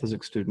computational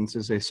physics students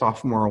is a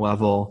sophomore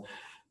level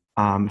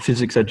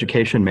physics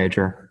education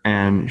major,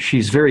 and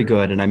she's very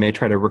good, and I may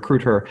try to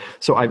recruit her.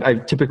 So I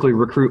typically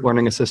recruit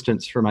learning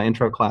assistants for my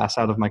intro class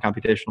out of my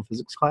computational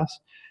physics class,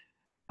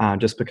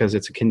 just because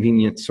it's a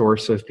convenient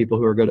source of people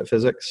who are good at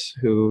physics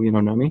who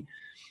know me.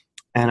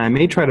 And I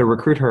may try to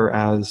recruit her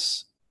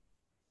as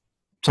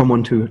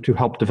someone to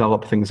help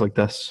develop things like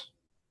this.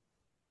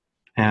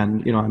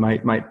 And I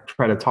might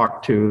try to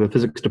talk to the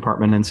physics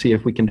department and see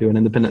if we can do an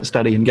independent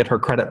study and get her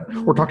credit,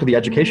 or talk to the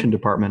education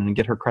department and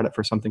get her credit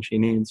for something she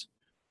needs.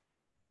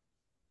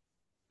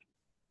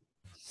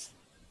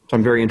 So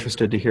I'm very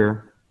interested to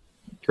hear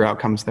your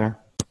outcomes there.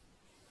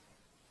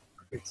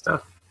 Great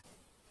stuff.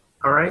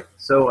 All right,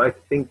 so I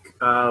think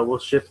we'll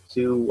shift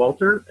to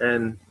Walter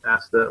and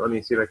ask let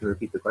me see if I can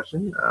repeat the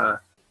question.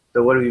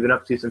 So what have you been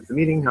up to since the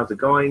meeting? How's it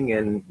going?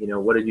 And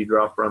what did you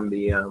draw from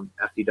the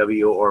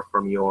FDW or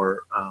from your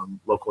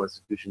local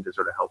institution to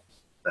sort of help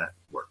that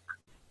work?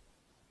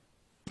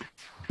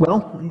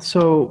 Well,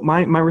 so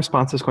my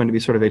response is going to be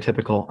sort of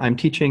atypical. I'm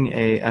teaching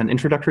an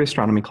introductory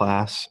astronomy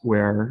class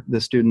where the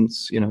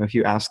students, if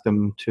you ask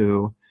them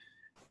to,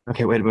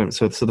 okay, wait a minute,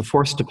 so the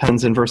force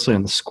depends inversely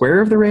on the square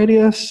of the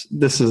radius.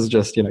 This is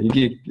just,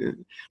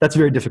 that's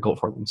very difficult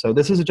for them. So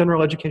this is a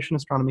general education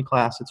astronomy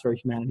class. It's very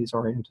humanities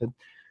oriented,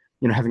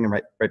 having them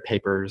write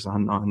papers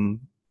on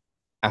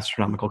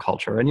astronomical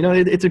culture. And,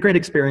 it's a great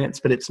experience,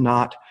 but it's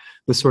not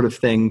the sort of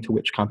thing to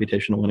which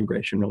computational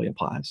integration really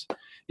applies.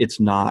 It's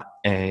not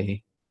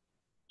a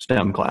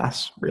STEM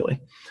class,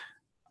 really.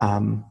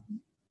 And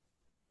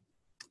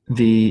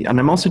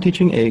I'm also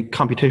teaching a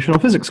computational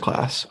physics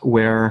class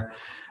where,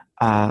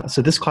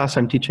 so this class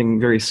I'm teaching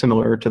very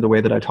similar to the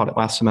way that I taught it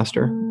last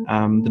semester.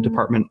 The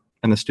department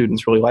and the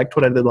students really liked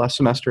what I did last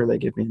semester. They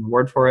gave me an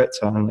award for it.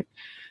 So I'm like,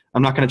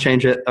 I'm not going to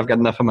change it. I've got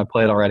enough on my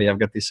plate already. I've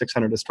got these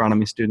 600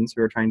 astronomy students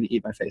who are trying to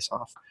eat my face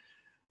off.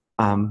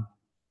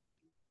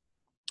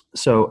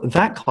 So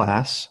that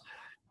class,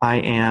 I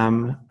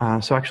am,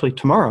 so actually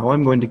tomorrow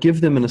I'm going to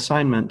give them an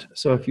assignment.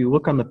 So if you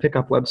look on the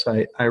PICUP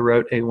website, I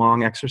wrote a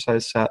long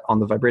exercise set on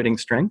the vibrating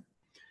string.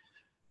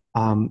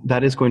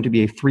 That is going to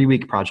be a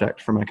 3-week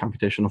project for my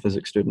computational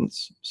physics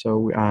students.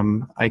 So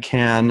I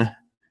can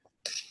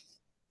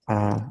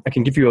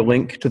give you a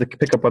link to the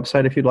PICUP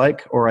website if you'd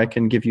like, or I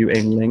can give you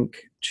a link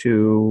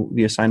to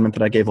the assignment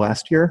that I gave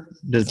last year.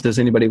 Does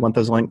anybody want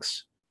those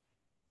links?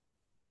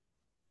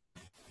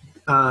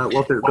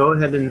 Walter, go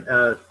ahead and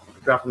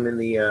drop them in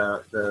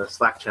the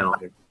Slack channel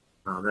here.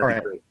 That'd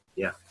be great.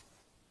 Yeah.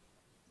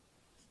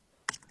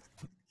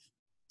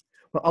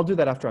 Well, I'll do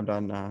that after I'm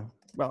done.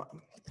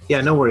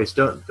 Yeah, no worries.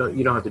 You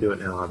don't have to do it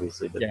now,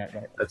 obviously. But yeah,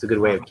 right. That's a good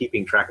way of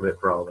keeping track of it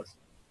for all of us.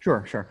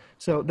 Sure.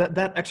 So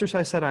that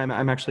exercise set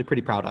I'm actually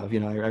pretty proud of.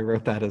 I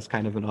wrote that as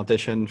kind of an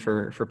audition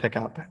for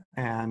PICUP,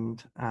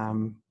 and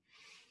I'm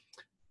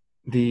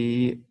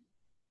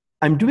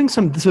doing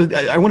some. So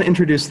I want to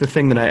introduce the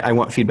thing that I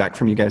want feedback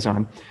from you guys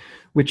on,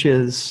 which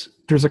is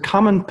there's a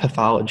common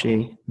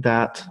pathology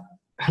that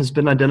has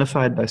been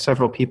identified by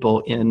several people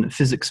in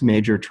physics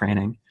major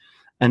training,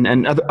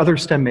 and other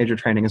STEM major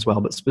training as well,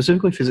 but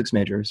specifically physics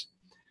majors,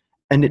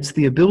 and it's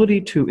the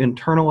ability to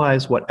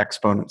internalize what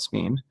exponents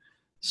mean.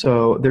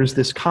 So there's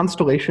this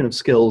constellation of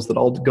skills that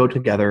all go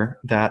together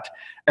that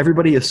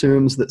everybody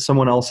assumes that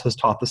someone else has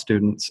taught the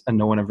students and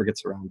no one ever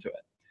gets around to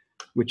it,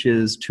 which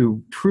is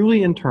to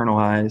truly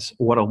internalize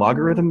what a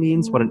logarithm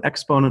means, what an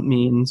exponent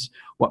means,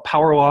 what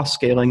power law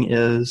scaling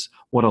is,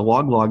 what a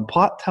log-log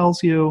plot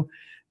tells you,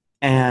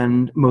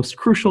 and most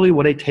crucially,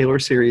 what a Taylor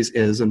series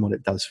is and what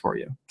it does for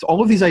you. So all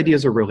of these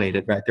ideas are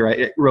related, right?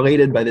 They're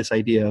related by this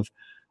idea of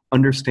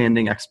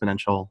understanding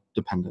exponential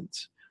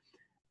dependence.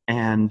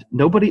 And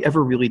nobody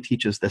ever really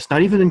teaches this,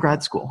 not even in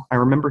grad school. I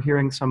remember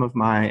hearing some of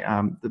my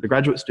the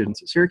graduate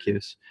students at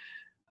Syracuse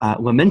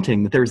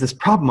lamenting that there was this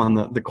problem on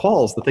the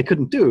quals that they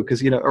couldn't do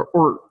because,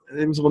 or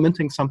it was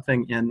lamenting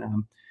something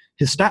in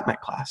his StatMech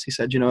class. He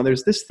said,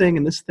 there's this thing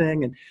and this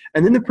thing,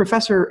 and then the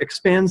professor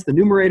expands the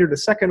numerator to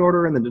second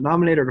order and the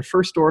denominator to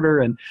first order,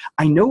 and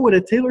I know what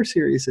a Taylor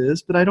series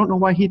is, but I don't know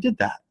why he did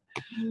that.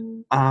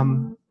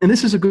 And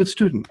this is a good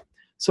student.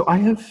 So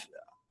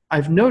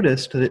I've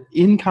noticed that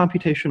in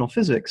computational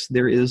physics,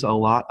 there is a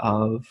lot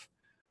of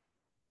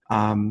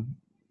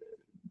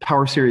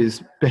power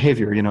series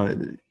behavior,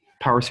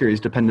 power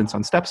series dependence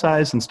on step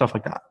size and stuff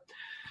like that.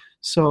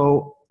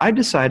 So I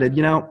decided,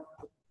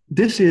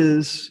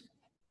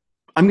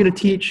 I'm going to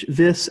teach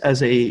this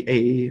as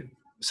a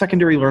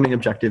secondary learning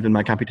objective in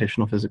my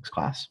computational physics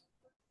class.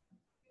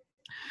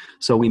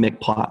 So we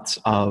make plots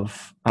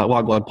of,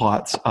 log-log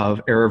plots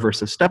of error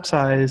versus step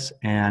size,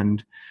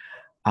 and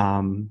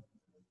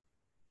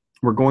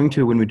we're going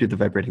to, when we do the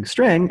vibrating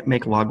string,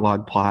 make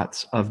log-log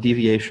plots of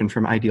deviation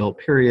from ideal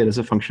period as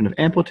a function of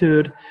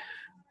amplitude,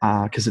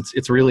 because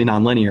it's really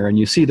nonlinear, and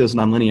you see those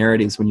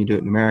nonlinearities when you do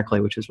it numerically,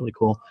 which is really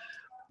cool.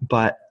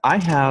 But I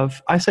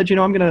said,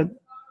 I'm going to,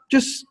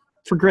 just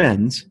for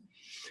grins,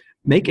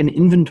 make an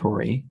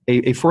inventory,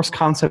 a force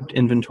concept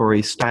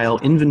inventory style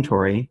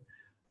inventory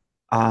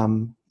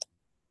on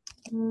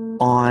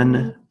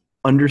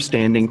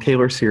understanding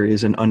Taylor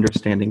series and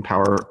understanding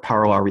power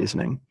law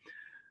reasoning.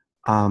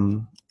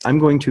 I'm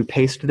going to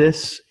paste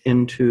this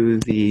into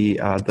the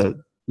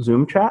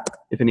Zoom chat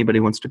if anybody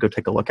wants to go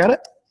take a look at it.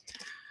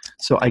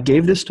 So I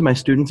gave this to my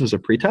students as a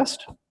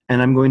pretest,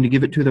 and I'm going to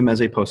give it to them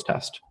as a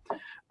post-test.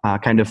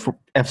 Kind of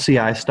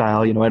FCI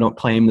style. I don't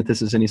claim that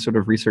this is any sort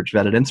of research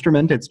vetted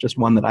instrument. It's just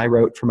one that I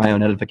wrote for my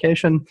own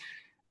edification.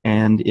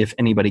 And if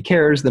anybody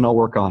cares, then I'll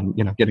work on,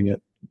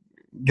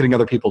 getting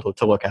other people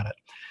to look at it.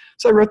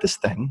 So I wrote this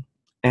thing,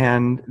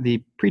 and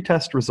the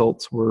pretest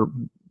results were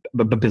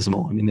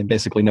abysmal. I mean,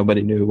 basically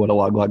nobody knew what a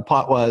log-log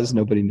plot was.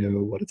 Nobody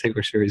knew what a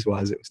Taylor series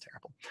was. It was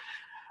terrible,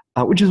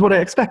 which is what I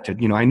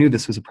expected. I knew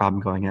this was a problem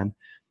going in.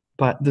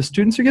 But the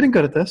students are getting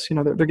good at this.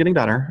 They're getting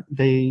better.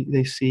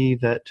 They see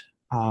that,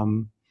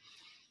 so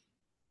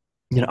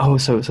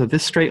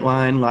this straight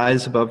line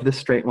lies above this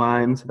straight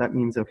line. So that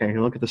means, okay,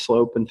 look at the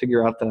slope and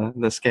figure out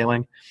the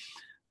scaling.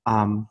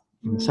 The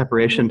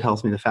separation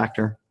tells me the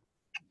factor.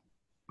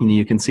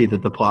 You can see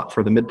that the plot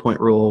for the midpoint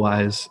rule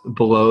lies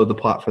below the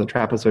plot for the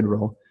trapezoid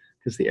rule,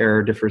 because the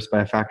error differs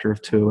by a factor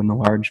of 2 in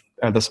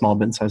the small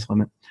bin size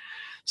limit.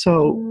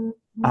 So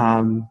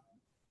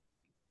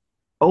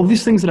all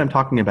these things that I'm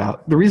talking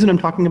about, the reason I'm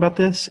talking about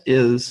this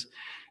is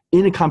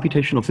in a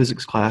computational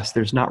physics class,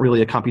 there's not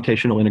really a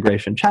computational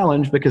integration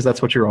challenge because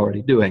that's what you're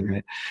already doing,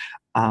 right?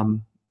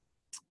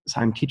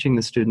 So I'm teaching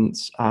the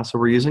students, so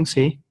we're using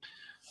C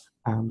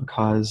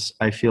because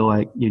I feel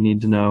like you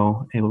need to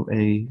know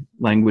a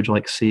language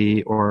like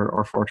C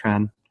or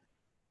Fortran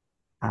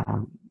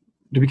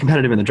to be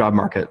competitive in the job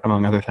market,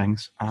 among other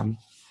things.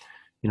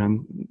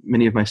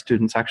 Many of my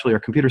students actually are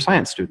computer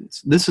science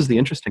students. This is the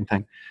interesting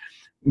thing.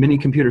 Many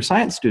computer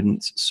science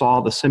students saw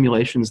the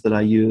simulations that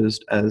I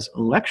used as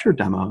lecture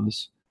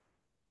demos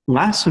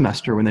last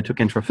semester when they took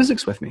intro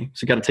physics with me.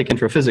 So you got to take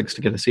intro physics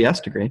to get a CS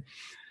degree.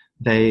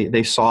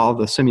 They saw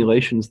the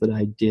simulations that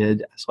I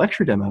did as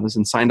lecture demos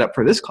and signed up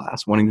for this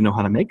class wanting to know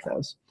how to make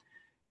those.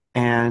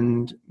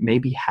 And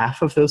maybe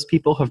half of those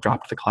people have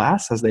dropped the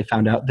class as they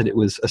found out that it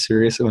was a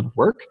serious amount of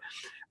work.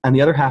 And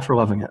the other half are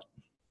loving it,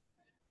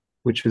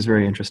 which was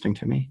very interesting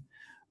to me.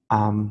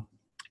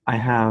 I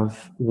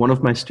have one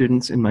of my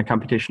students in my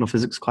computational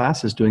physics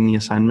class is doing the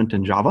assignment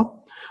in Java.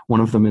 One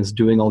of them is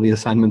doing all the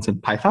assignments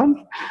in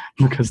Python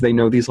because they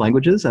know these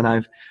languages.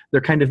 And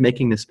they're kind of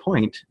making this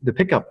point, the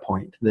pickup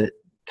point, that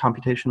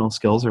computational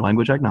skills are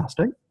language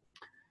agnostic.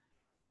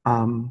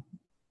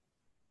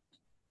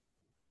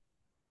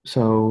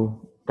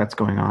 So that's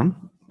going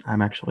on.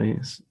 I'm actually,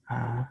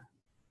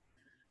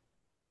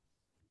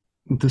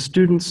 the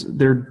students,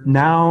 they're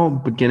now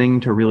beginning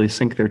to really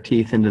sink their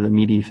teeth into the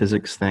meaty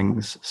physics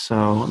things.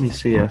 So let me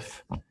see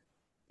if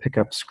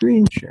PICUP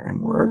screen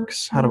sharing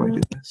works. How do I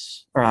do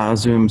this?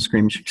 Zoom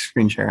screen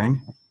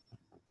sharing.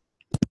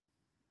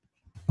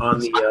 On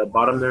the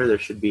bottom there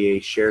should be a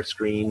share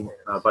screen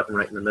button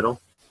right in the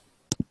middle.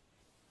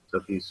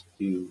 So if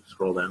you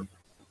scroll down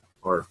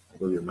or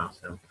move your mouse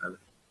down.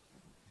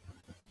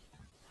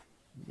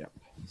 Yep.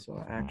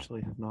 So I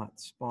actually have not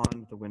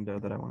spawned the window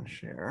that I want to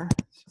share.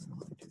 So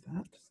let me do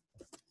that.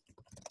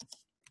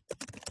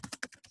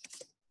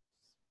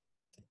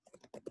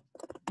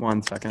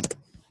 One second.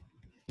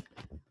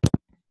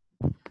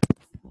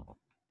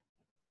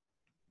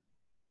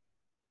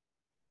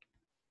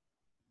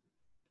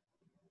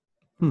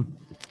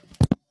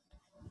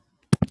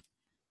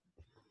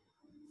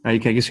 I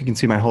guess you can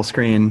see my whole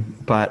screen,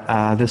 but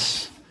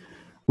this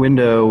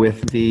window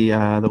with the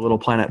little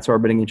planets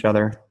orbiting each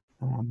other,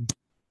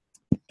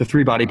 the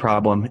three-body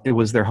problem, it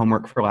was their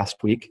homework for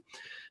last week.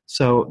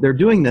 So they're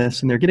doing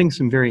this, and they're getting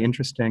some very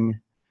interesting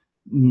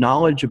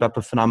knowledge about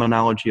the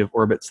phenomenology of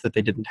orbits that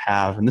they didn't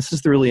have. And this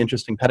is the really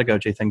interesting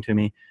pedagogy thing to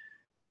me,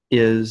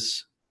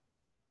 is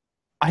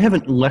I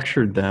haven't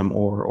lectured them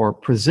or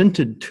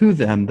presented to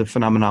them the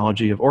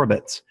phenomenology of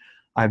orbits.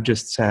 I've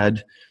just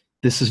said,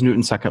 this is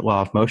Newton's second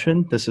law of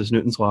motion. This is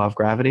Newton's law of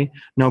gravity.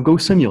 Now go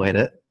simulate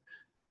it.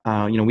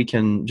 We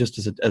can, just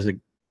as a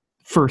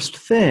first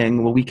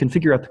thing, we can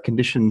figure out the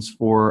conditions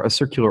for a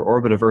circular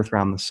orbit of Earth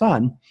around the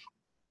sun.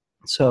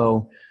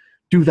 So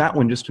do that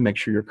one just to make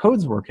sure your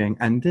code's working,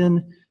 and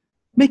then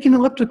make an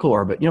elliptical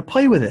orbit.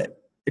 Play with it.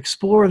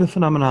 Explore the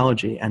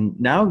phenomenology. And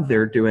now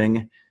they're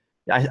doing,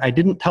 I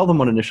didn't tell them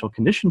what initial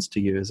conditions to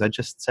use. I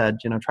just said,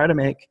 try to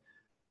make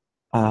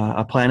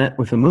a planet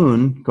with a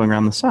moon going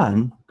around the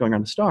sun, going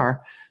around a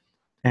star,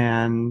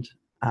 and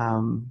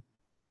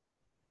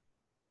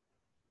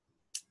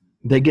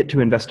they get to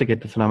investigate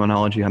the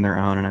phenomenology on their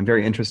own, and I'm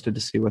very interested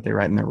to see what they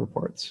write in their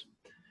reports.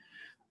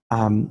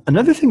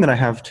 Another thing that I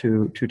have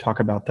to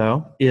talk about,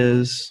 though,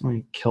 is, let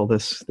me kill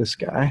this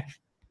guy.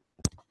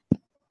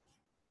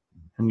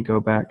 and go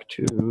back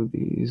to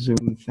the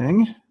Zoom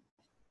thing.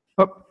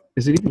 Oh,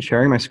 is it even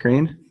sharing my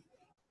screen?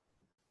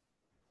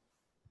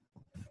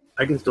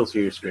 I can still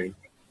see your screen.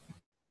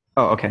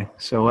 Oh, okay.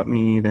 So let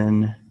me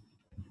then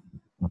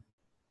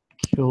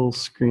kill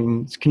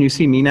screen. Can you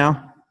see me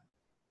now?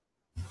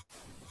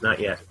 Not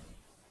yet.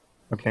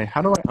 Okay,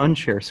 how do I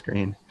unshare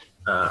screen?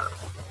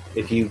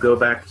 If you go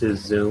back to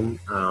Zoom,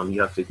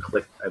 you have to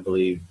click, I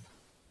believe,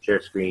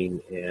 share screen.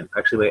 And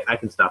actually, wait, I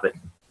can stop it.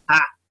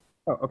 Ah!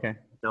 Oh, okay.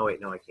 No,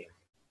 wait, no, I can't.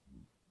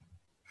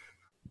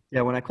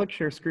 Yeah, when I click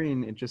share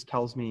screen, it just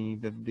tells me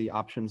the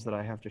options that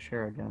I have to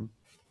share again.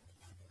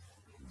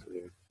 That's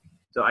weird.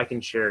 So I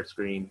can share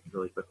screen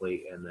really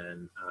quickly, and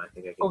then I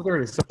think I can. Oh, there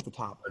it is at the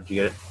top. Oh, did you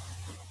get it?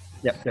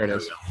 Yep, there it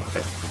is.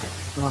 Okay.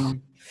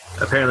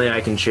 Apparently,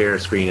 I can share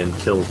screen and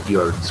kill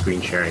your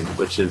screen sharing,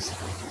 which is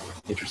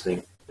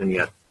interesting, and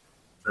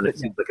it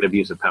seems like an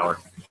abuse of power.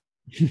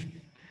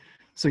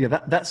 So yeah,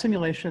 that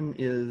simulation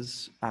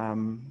is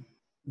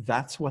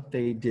that's what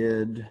they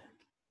did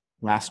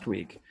last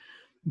week.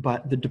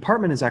 But the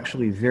department is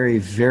actually very,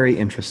 very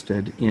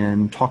interested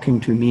in talking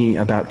to me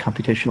about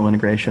computational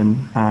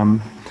integration.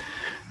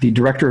 The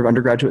director of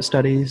undergraduate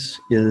studies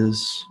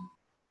is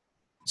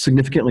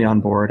significantly on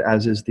board,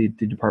 as is the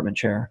department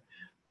chair.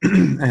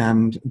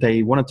 And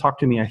they want to talk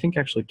to me, I think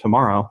actually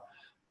tomorrow,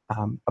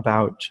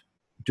 about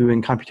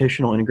doing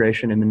computational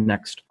integration in the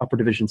next upper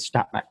division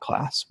StatMech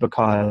class,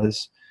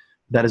 because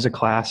that is a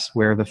class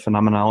where the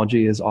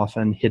phenomenology is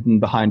often hidden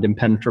behind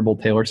impenetrable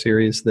Taylor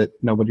series that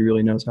nobody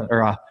really knows how,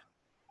 or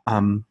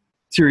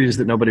series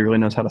that nobody really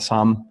knows how to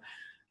sum.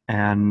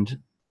 And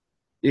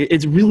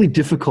it's really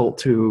difficult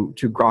to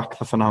grok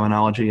the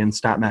phenomenology in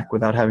StatMech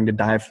without having to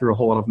dive through a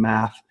whole lot of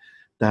math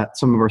that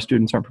some of our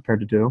students aren't prepared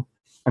to do.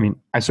 I mean,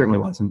 I certainly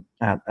wasn't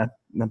at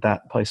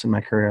that place in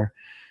my career.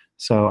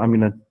 So I'm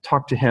going to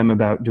talk to him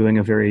about doing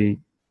a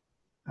very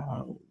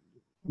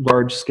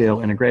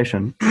large-scale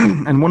integration.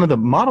 And one of the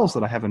models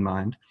that I have in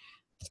mind,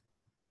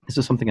 this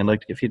is something I'd like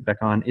to get feedback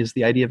on, is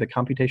the idea of a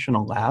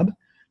computational lab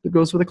that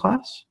goes with a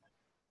class,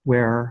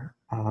 where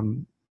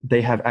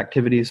they have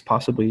activities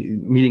possibly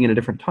meeting at a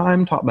different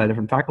time, taught by a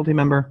different faculty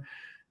member,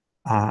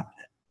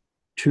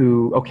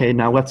 okay,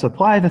 now let's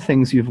apply the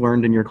things you've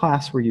learned in your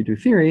class where you do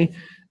theory,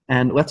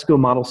 and let's go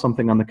model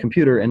something on the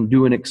computer and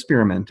do an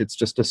experiment. It's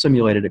just a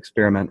simulated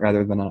experiment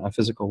rather than a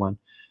physical one.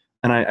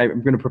 And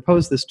I'm going to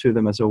propose this to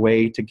them as a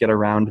way to get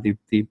around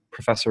the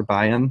professor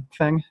buy-in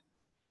thing.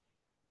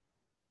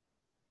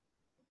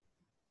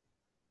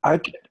 I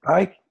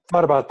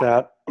thought about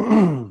that.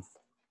 And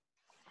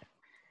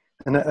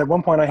at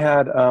one point I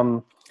had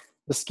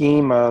the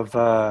scheme of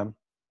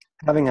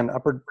having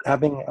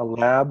a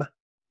lab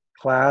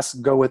class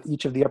go with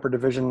each of the upper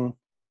division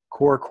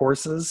core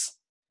courses.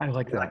 I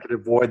like that. I could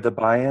avoid the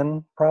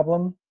buy-in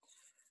problem.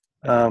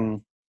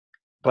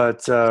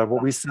 But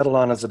what we settled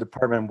on as a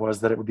department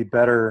was that it would be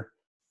better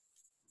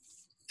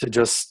to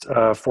just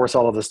force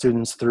all of the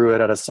students through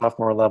it at a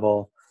sophomore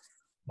level.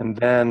 And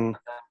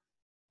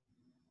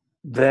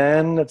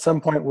then at some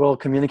point we'll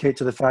communicate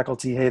to the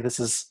faculty, hey, this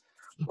is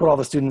what all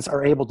the students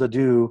are able to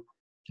do.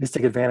 Please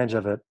take advantage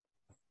of it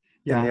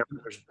in the upper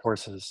division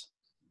courses.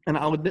 And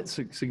I'll admit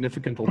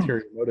significant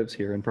ulterior motives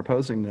here in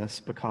proposing this,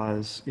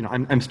 because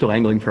I'm still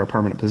angling for a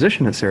permanent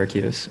position at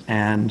Syracuse,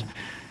 and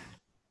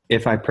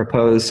if I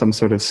propose some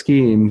sort of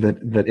scheme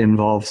that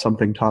involves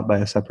something taught by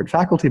a separate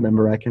faculty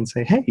member, I can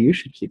say, hey, you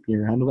should keep me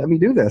around and let me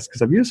do this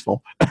because I'm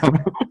useful. You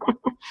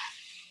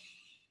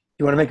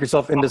want to make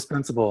yourself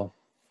indispensable.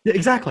 Yeah,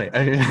 exactly.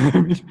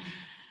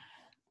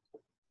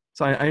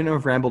 So I know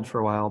I've rambled for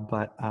a while,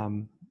 but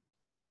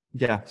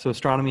yeah, so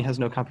astronomy has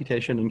no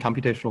computation, and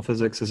computational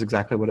physics is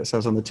exactly what it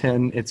says on the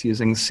tin. It's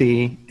using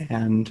C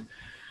and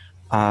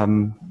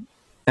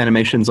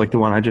animations like the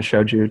one I just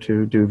showed you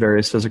to do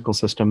various physical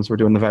systems. We're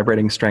doing the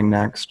vibrating string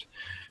next.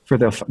 For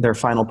their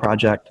final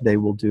project, they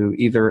will do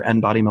either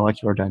n-body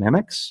molecular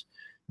dynamics,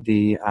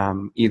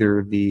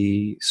 either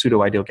the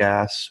pseudo-ideal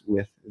gas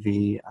with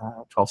the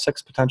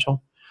 12.6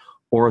 potential,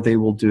 or they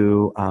will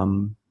do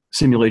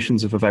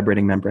simulations of a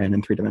vibrating membrane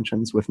in 3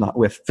 dimensions with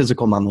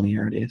physical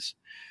nonlinearities.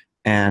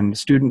 And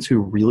students who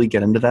really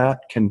get into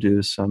that can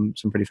do some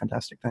pretty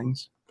fantastic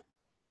things.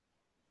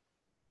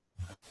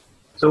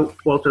 So,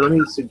 Walter, let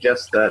me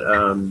suggest that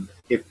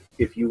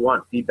if you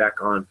want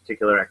feedback on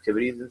particular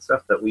activities and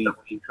stuff, that we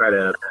try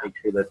to make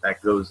sure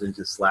that goes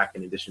into Slack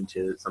in addition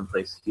to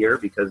someplace here,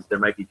 because there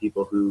might be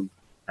people who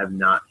have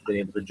not been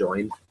able to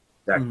join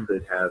that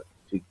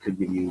could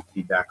give you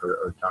feedback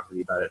or talk to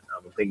you about it.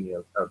 I'm thinking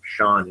of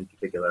Sean in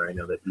particular. I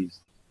know that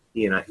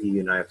he and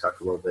I have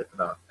talked a little bit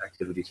about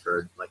activities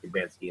for like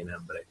advanced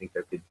E&M, but I think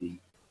there could be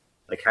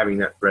like having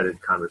that threaded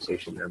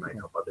conversation there might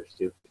help others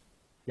too.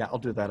 Yeah, I'll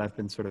do that. I've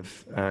been sort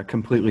of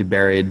completely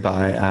buried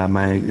by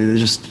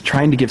just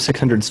trying to give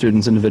 600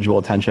 students individual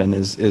attention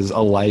is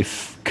a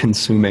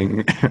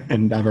life-consuming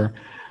endeavor.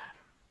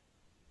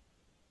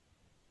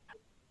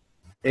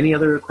 Any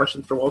other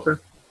questions for Walter?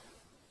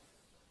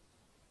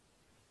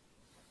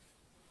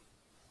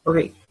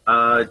 Okay,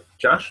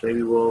 Josh,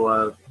 maybe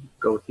we'll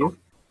go with you.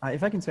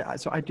 If I can say,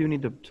 so I do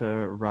need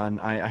to run.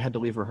 I had to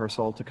leave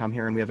rehearsal to come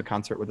here, and we have a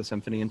concert with the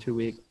symphony in 2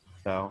 weeks.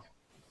 So,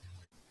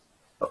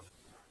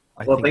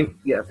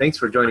 thanks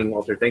for joining,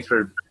 Walter. Thanks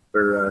for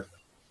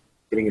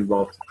getting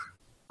involved.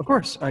 Of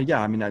course,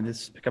 yeah. I mean,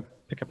 this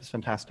pickup is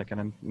fantastic, and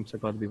I'm so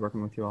glad to be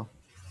working with you all.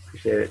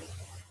 Appreciate it.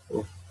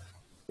 Cool.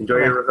 Enjoy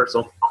your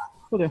rehearsal.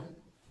 Will do.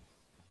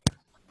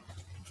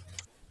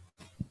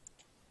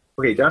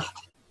 Okay, Josh.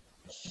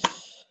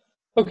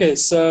 Okay,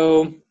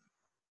 so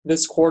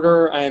this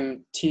quarter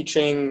I'm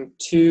teaching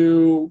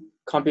 2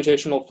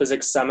 computational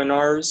physics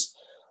seminars.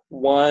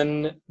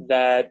 One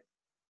that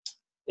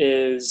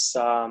is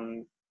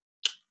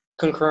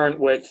concurrent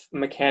with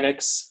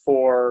mechanics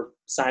for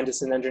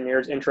scientists and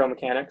engineers, intro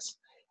mechanics,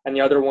 and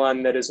the other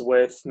one that is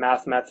with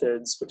math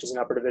methods, which is an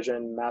upper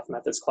division math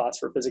methods class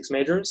for physics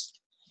majors.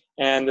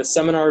 And the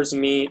seminars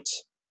meet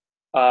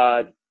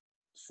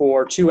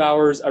for 2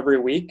 hours every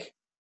week.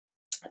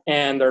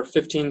 And there are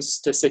 15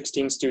 to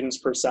 16 students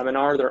per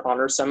seminar. They're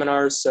honor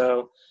seminars,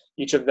 so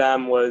each of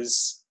them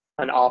was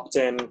an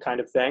opt-in kind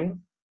of thing.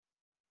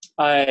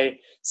 I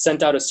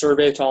sent out a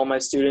survey to all my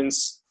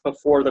students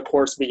before the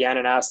course began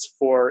and asked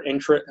for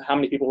how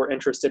many people were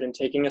interested in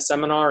taking a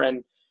seminar,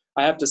 and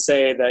I have to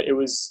say that it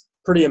was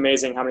pretty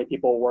amazing how many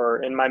people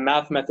were. In my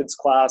math methods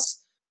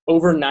class,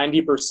 over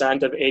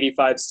 90% of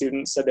 85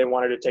 students said they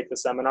wanted to take the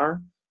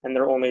seminar, and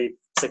there are only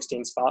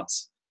 16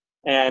 spots.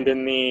 And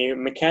in the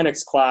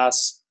mechanics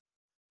class,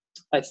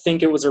 I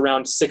think it was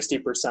around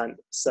 60%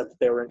 said that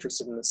they were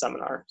interested in the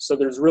seminar. So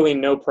there's really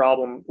no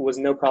problem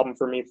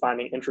for me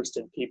finding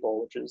interested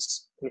people, which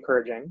is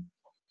encouraging.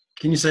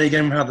 Can you say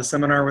again how the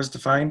seminar was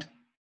defined?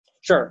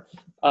 Sure.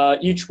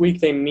 Each week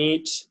they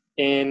meet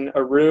in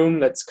a room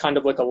that's kind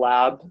of like a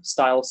lab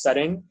style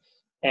setting,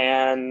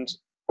 and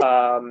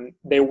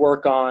they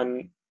work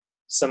on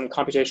some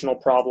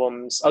computational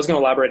problems. I was going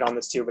to elaborate on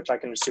this too, which I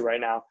can just do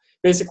right now.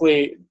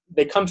 Basically,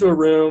 they come to a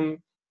room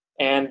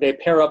and they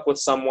pair up with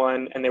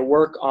someone and they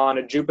work on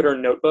a Jupyter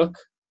notebook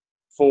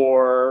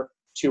for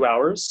 2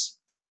 hours.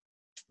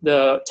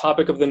 The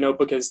topic of the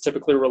notebook is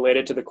typically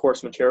related to the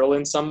course material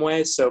in some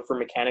way. So for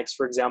mechanics,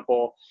 for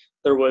example,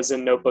 there was a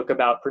notebook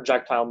about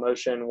projectile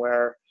motion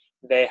where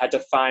they had to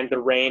find the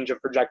range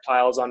of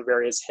projectiles on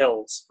various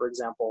hills, for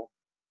example.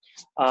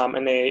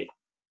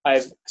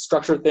 I've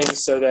structured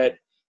things so that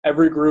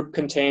every group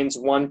contains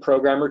one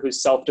programmer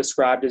who's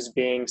self-described as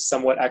being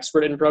somewhat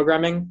expert in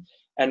programming,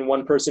 and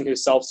one person who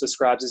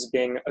self-describes as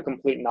being a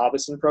complete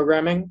novice in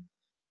programming.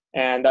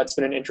 And that's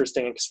been an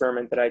interesting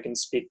experiment that I can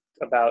speak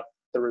about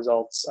the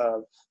results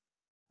of.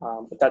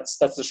 But that's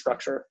the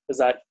structure. Is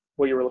that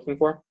what you were looking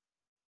for?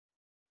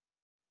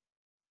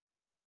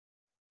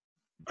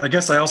 I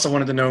guess I also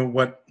wanted to know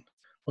what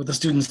the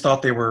students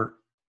thought they were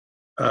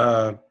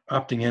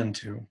opting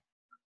into.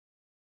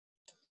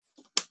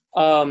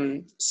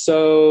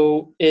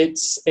 So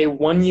it's a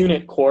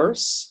 1-unit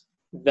course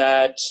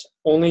that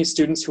only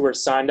students who are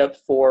signed up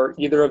for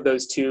either of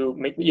those two,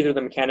 either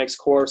the mechanics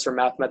course or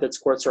math methods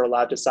course, are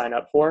allowed to sign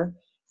up for.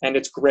 And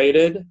it's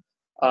graded.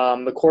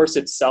 The course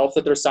itself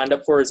that they're signed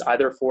up for is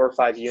either 4 or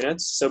 5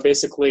 units. So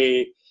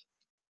basically,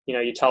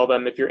 you tell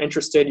them if you're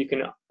interested, you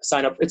can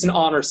sign up. It's an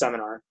honor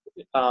seminar.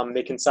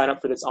 They can sign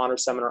up for this honor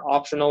seminar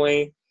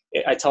optionally.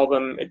 I tell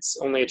them it's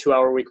only a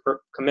 2-hour week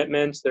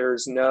commitment.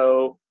 There's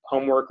no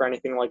homework or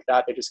anything like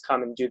that. They just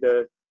come and do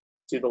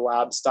the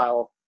lab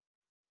style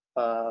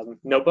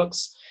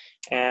notebooks,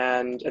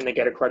 and they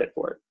get a credit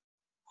for it.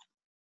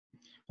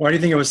 Why do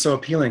you think it was so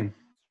appealing?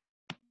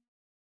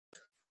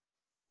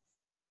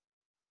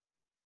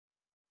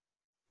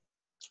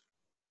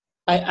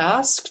 I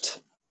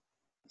asked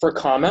for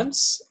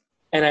comments,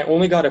 and I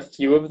only got a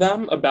few of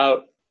them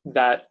about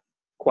that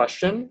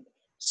question.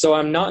 So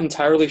I'm not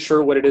entirely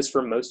sure what it is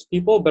for most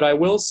people, but I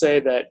will say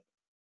that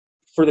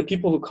for the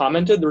people who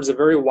commented, there was a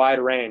very wide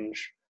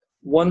range.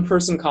 One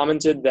person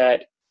commented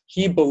that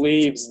he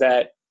believes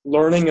that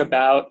learning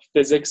about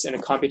physics in a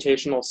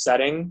computational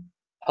setting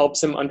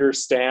helps him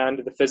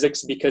understand the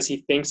physics because he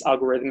thinks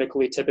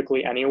algorithmically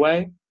typically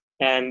anyway.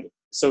 And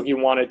so he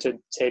wanted to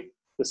take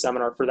the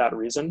seminar for that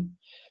reason.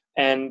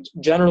 And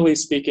generally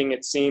speaking,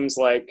 it seems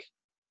like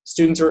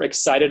students are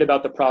excited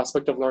about the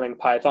prospect of learning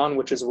Python,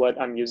 which is what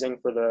I'm using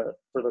for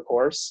the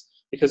course,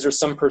 because there's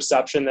some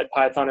perception that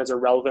Python is a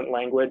relevant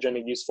language and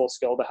a useful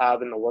skill to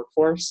have in the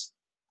workforce.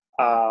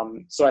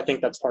 So I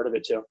think that's part of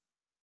it too.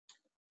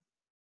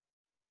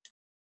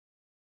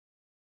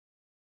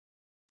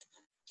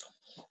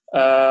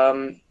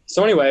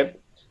 So anyway,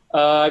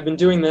 I've been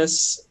doing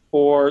this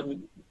for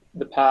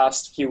the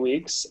past few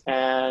weeks,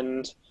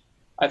 and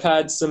I've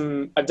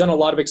done a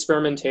lot of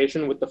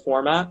experimentation with the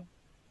format.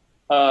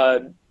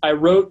 I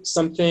wrote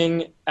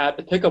something at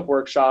the PICUP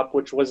workshop,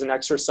 which was an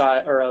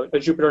exercise or a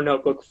Jupyter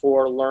notebook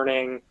for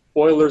learning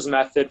Euler's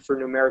method for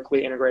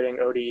numerically integrating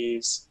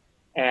ODEs.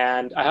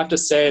 And I have to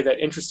say that,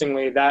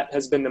 interestingly, that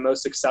has been the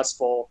most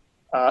successful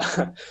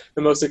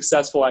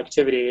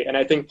activity. And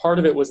I think part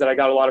of it was that I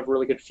got a lot of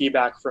really good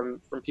feedback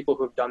from people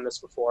who have done this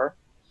before.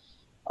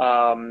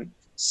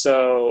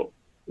 So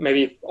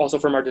maybe also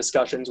from our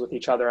discussions with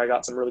each other, I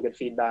got some really good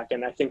feedback,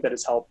 and I think that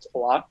has helped a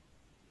lot.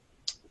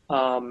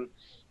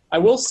 I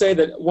will say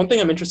that one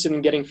thing I'm interested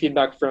in getting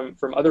feedback from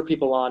other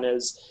people on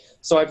is,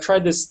 so I've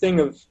tried this thing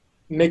of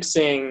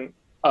mixing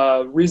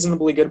a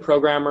reasonably good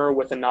programmer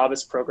with a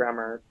novice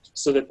programmer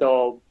so that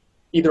they'll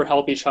either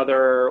help each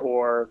other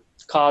or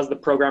cause the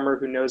programmer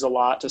who knows a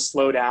lot to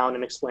slow down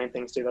and explain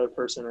things to the other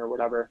person or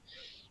whatever.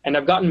 And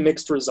I've gotten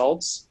mixed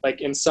results.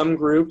 Like in some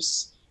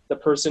groups, the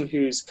person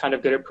who's kind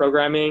of good at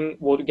programming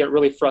will get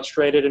really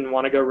frustrated and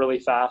want to go really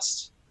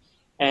fast.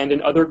 And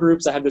in other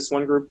groups, I have this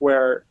one group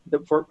where the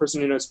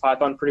person who knows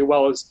Python pretty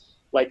well is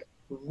like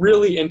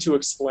really into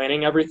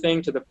explaining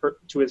everything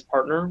to his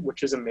partner,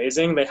 which is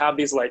amazing. They have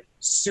these like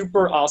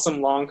super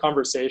awesome long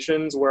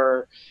conversations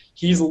where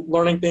he's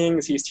learning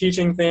things, he's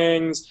teaching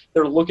things,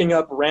 they're looking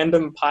up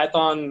random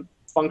Python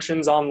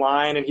functions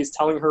online, and he's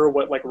telling her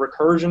what like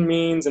recursion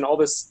means and all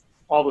this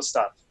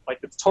stuff. Like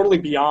it's totally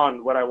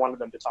beyond what I wanted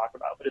them to talk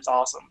about, but it's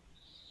awesome.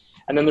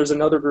 And then there's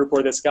another group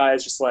where this guy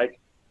is just like,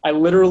 I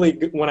literally,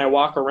 when I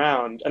walk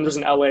around, and there's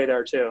an LA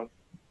there too,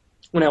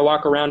 when I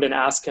walk around and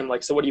ask him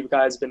like, so what have you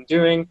guys been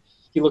doing?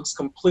 He looks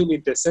completely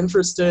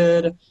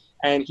disinterested,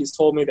 and he's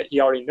told me that he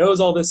already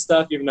knows all this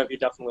stuff, even though he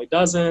definitely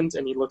doesn't,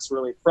 and he looks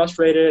really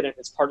frustrated, and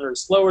his partner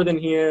is slower than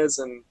he is.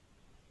 And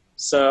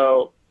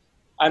so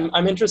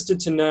I'm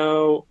interested to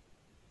know,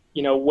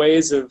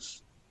 ways of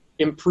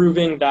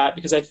improving that,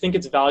 because I think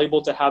it's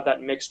valuable to have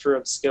that mixture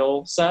of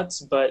skill sets,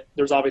 but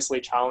there's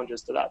obviously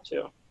challenges to that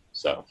too.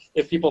 So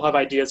if people have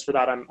ideas for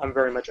that, I'm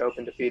very much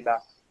open to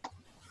feedback.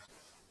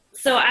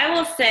 So I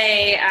will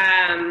say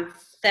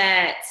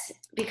that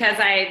because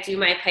I do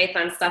my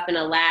Python stuff in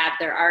a lab,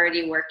 they're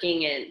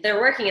working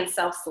in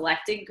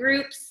self-selected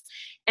groups.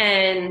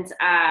 And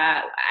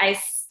I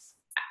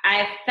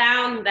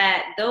found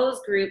that those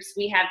groups,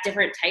 we have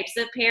different types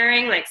of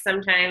pairing. Like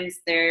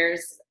sometimes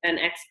there's an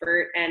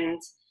expert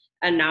and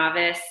a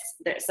novice.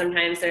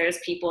 Sometimes there's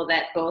people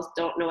that both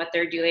don't know what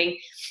they're doing.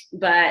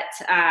 But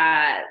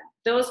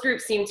those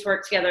groups seem to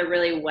work together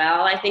really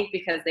well, I think,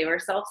 because they were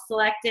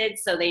self-selected,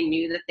 so they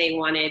knew that they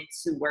wanted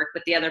to work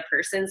with the other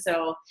person.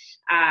 So,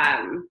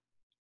 I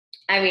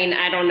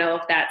don't know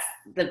if that's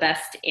the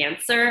best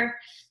answer,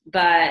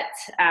 but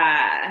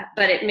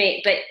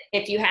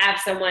if you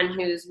have someone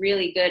who's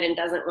really good and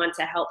doesn't want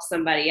to help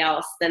somebody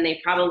else, then they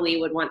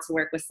probably would want to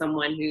work with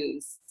someone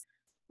who's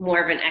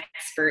more of an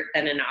expert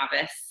than a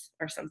novice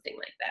or something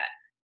like that.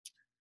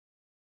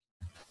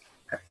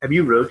 Have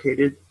you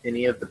rotated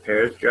any of the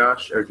pairs,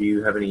 Josh, or do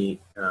you have any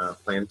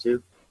plan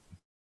to?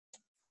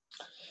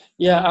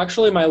 Yeah,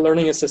 actually, my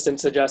learning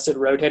assistant suggested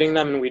rotating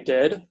them, and we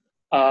did.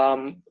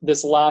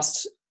 This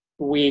last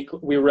week,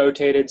 we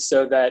rotated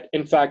so that,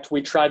 in fact,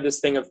 we tried this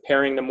thing of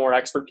pairing the more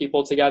expert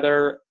people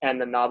together and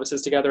the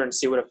novices together and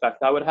see what effect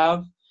that would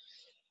have.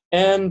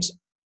 And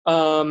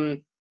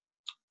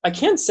I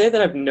can't say that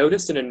I've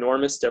noticed an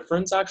enormous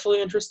difference,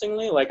 actually,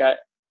 interestingly. Like, I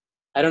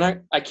don't know,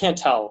 I can't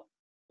tell,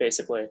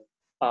 basically.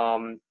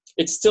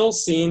 It still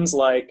seems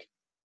like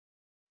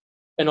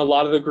in a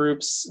lot of the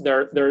groups,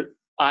 they're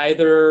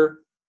either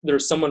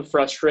there's someone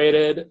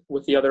frustrated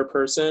with the other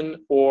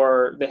person,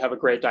 or they have a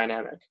great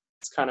dynamic.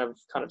 It's kind of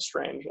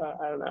strange.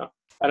 I don't know.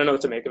 I don't know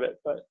what to make of it,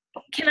 but.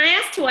 Can I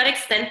ask to what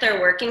extent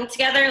they're working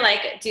together?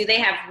 Like, do they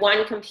have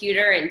one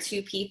computer and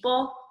two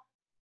people?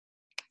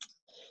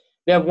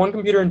 They have one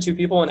computer and two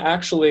people. And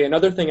actually,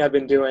 another thing I've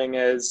been doing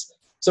is,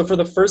 so for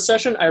the first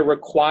session, I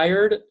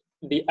required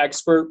the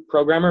expert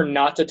programmer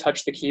not to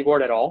touch the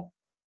keyboard at all.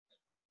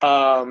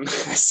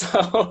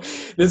 So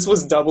this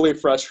was doubly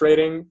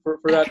frustrating for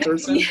that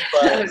person. Yeah,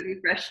 but, that would be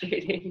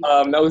frustrating.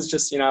 That was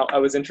just, I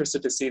was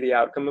interested to see the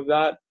outcome of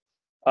that.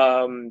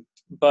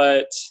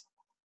 But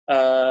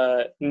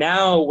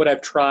now what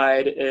I've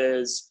tried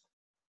is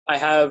I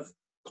have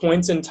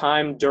points in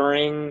time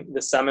during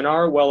the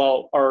seminar where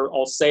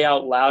I'll say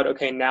out loud,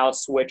 okay, now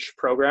switch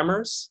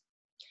programmers.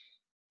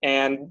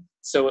 And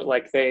so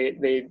like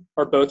they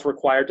are both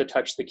required to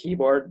touch the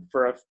keyboard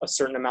for a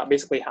certain amount,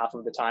 basically half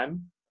of the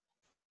time.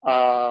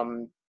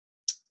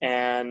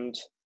 And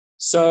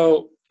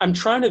so I'm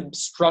trying to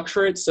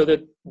structure it so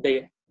that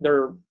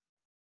they're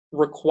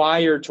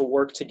required to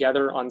work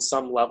together on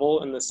some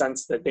level, in the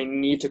sense that they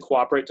need to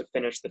cooperate to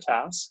finish the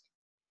task.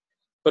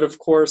 But of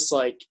course,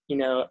 like,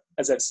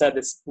 as I've said,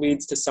 this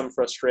leads to some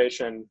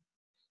frustration.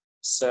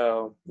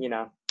 So,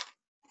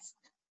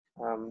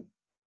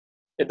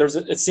 there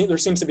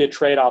seems to be a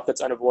trade-off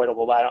that's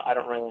unavoidable, but I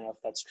don't really know if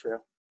that's true.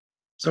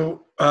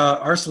 So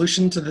our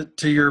solution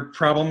to your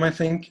problem, I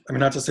think,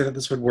 not to say that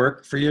this would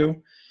work for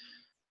you,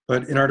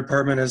 but in our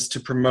department, is to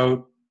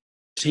promote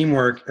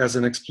teamwork as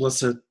an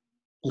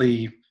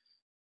explicitly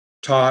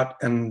taught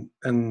and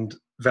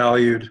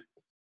valued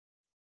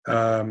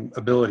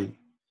ability,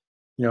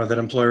 that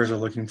employers are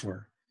looking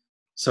for.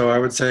 So I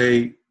would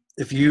say,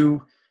 if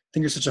you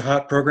think you're such a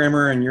hot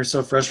programmer and you're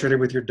so frustrated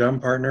with your dumb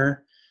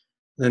partner,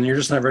 then you're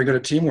just not very good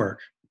at teamwork.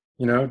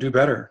 Do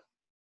better.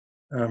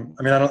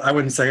 I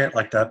wouldn't say it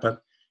like that,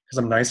 but because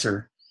I'm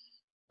nicer.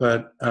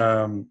 But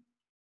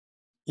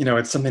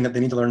it's something that they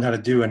need to learn how to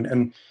do.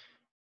 And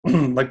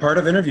like part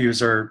of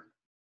interviews are,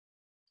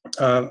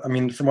 I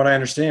mean, from what I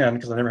understand,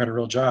 because I never had a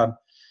real job,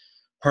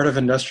 part of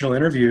industrial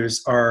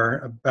interviews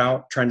are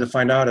about trying to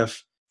find out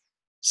if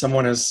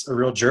someone is a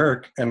real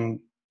jerk and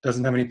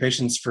doesn't have any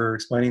patience for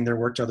explaining their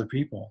work to other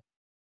people.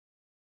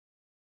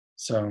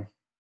 So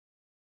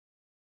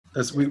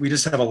we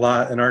just have a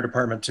lot in our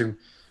department to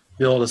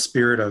build a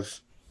spirit of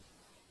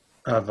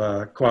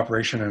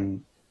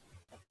cooperation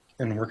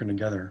and working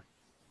together.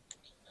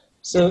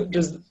 So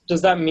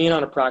does that mean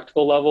on a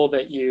practical level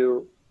that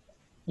you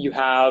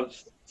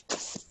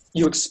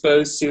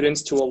expose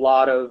students to a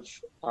lot of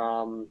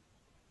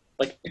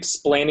like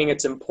explaining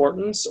its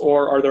importance,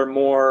 or are there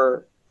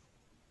more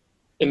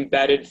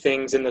embedded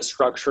things in the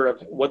structure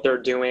of what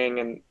they're doing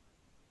and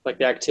like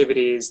the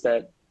activities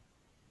that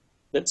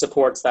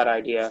supports that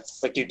idea?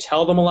 Like, do you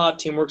tell them a lot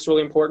teamwork's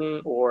really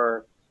important,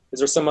 or is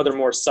there some other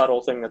more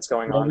subtle thing that's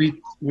going on?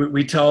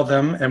 We tell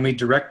them and we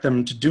direct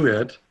them to do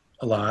it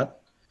a lot.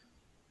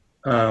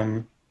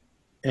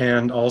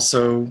 And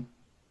also,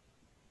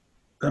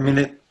 I mean,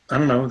 I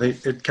don't know,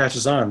 it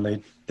catches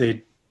on.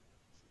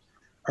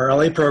 Our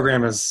LA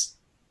program is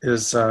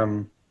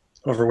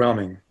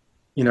overwhelming,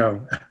 you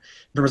know,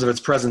 in terms of its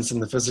presence in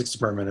the physics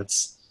department.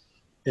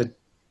 It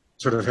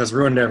sort of has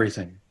ruined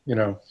everything, you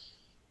know.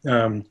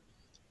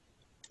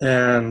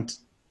 And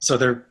so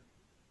they're,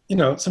 you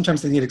know,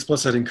 sometimes they need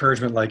explicit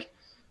encouragement, like,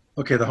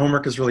 okay, the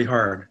homework is really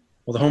hard.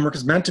 Well, the homework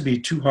is meant to be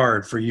too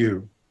hard for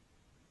you,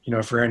 you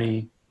know, for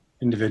any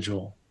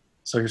individual.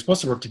 So you're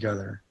supposed to work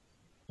together,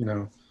 you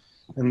know.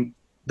 And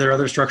there are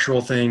other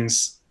structural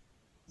things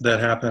that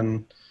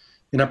happen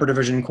in upper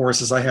division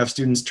courses. I have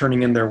students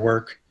turning in their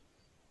work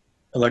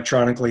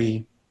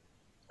electronically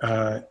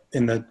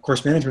in the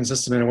course management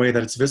system in a way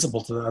that it's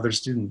visible to the other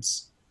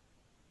students.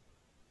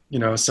 You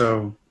know,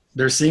 so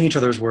they're seeing each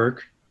other's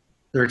work.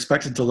 They're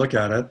expected to look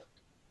at it.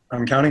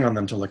 I'm counting on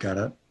them to look at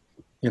it,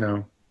 you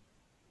know.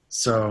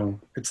 So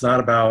it's not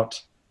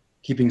about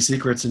keeping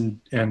secrets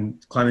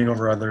and climbing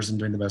over others and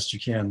doing the best you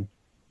can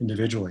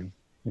individually,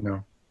 you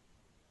know.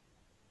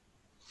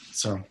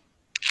 So.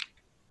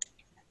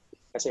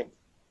 I see.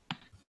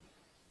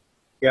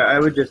 Yeah, I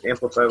would just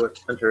amplify what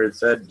Hunter had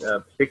said,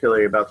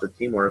 particularly about the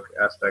teamwork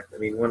aspect. I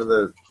mean, one of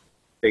the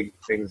big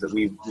things that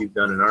we've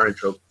done in our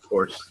intro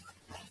course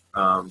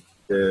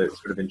to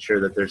sort of ensure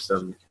that there's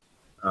some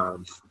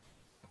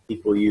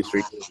equal use or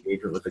equal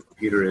engagement with the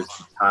computer is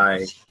to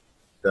tie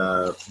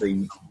the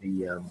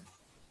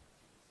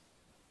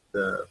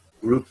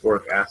group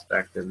work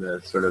aspect and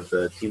the sort of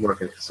the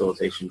teamwork and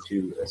facilitation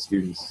to a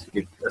student's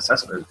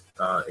assessment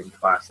in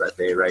class that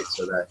day, right?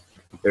 So that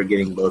they're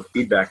getting both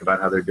feedback about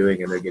how they're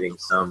doing and they're getting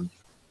some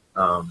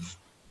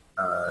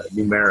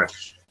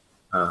numeric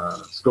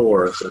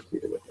score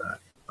associated with that.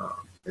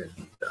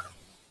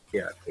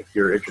 Yeah, if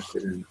you're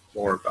interested in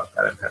more about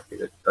that, I'm happy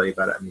to tell you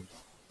about it. I mean,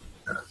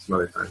 some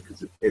other time,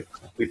 because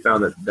we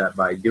found that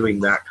by doing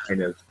that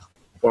kind of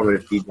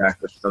formative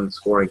feedback with some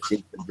scoring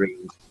seems to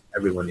bring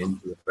everyone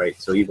into it,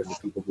 right? So even the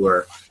people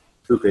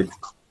who could,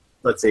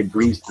 let's say,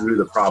 breeze through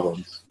the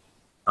problems,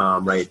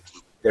 right?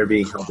 They're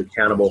being held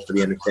accountable for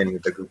the understanding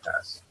that their group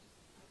has.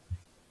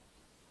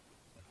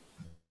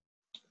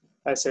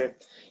 I see.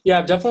 Yeah,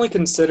 I've definitely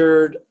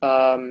considered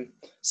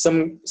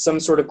some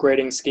sort of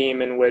grading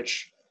scheme in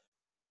which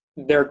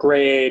their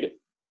grade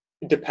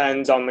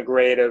depends on the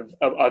grade of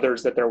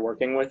others that they're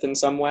working with in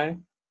some way.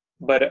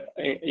 But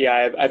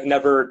yeah, I've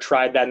never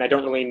tried that, and I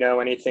don't really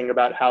know anything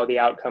about how the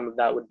outcome of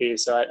that would be.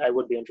 So I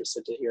would be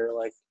interested to hear,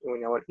 like, you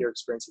know, what your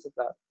experiences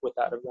with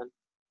that have been.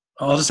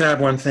 I'll just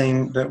add one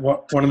thing, that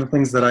one of the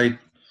things that I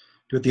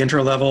do at the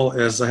intro level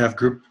is I have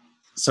group.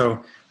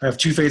 So I have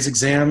 2-phase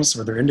exams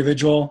where they're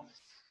individual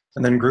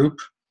and then group.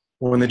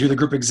 When they do the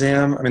group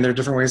exam, I mean, there are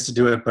different ways to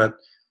do it, but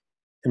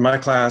in my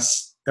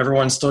class,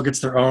 everyone still gets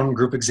their own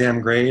group exam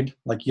grade.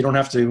 Like, you don't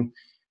have to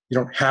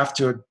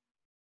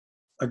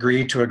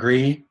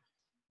agree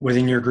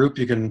within your group.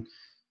 You're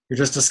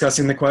just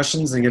discussing the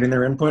questions and getting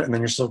their input, and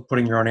then you're still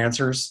putting your own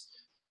answers.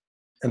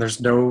 And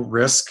there's no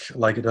risk.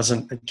 Like, it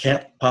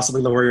can't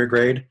possibly lower your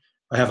grade.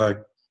 I have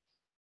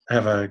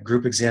a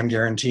group exam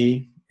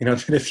guarantee, you know,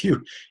 that if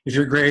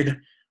your grade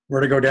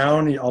were to go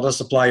down, I'll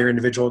just apply your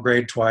individual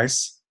grade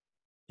twice,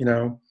 you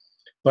know.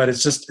 But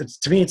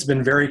to me, it's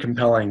been very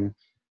compelling,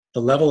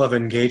 the level of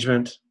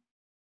engagement,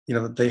 you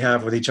know, that they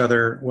have with each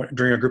other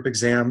during a group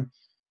exam.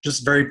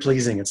 Just very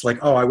pleasing. It's like,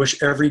 oh, I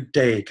wish every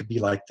day could be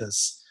like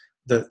this.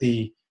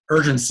 The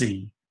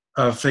urgency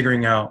of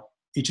figuring out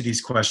each of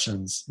these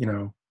questions, you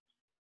know.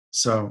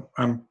 So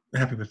I'm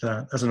happy with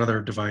that as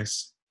another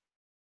device.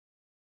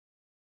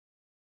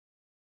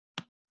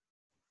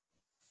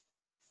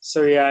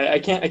 So yeah, I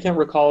can't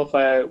recall if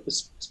I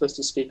was supposed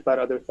to speak about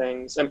other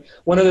things.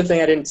 One other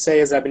thing I didn't say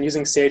is I've been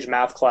using Sage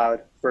Math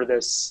Cloud for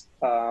this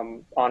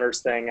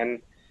honors thing,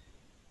 and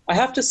I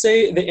have to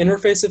say the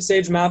interface of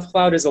Sage Math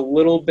Cloud is a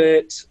little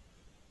bit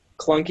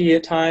clunky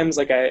at times.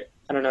 Like, I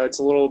don't know, it's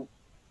a little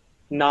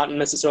not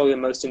necessarily the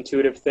most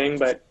intuitive thing,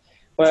 but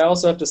But I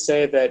also have to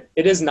say that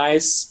it is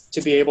nice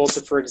to be able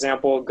to, for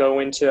example,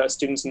 go into a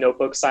student's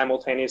notebook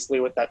simultaneously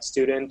with that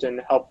student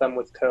and help them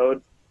with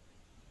code,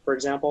 for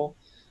example,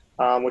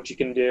 which you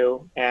can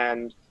do.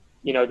 And,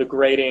 you know, the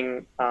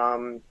grading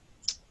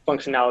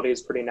functionality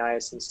is pretty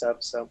nice and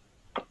stuff. So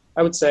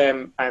I would say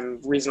I'm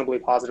reasonably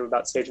positive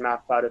about Sage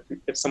Math Cloud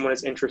if someone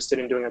is interested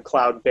in doing a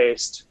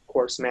cloud-based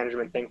course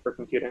management thing for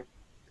computing.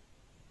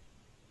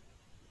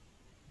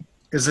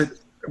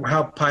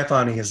 How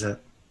Python-y is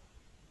it?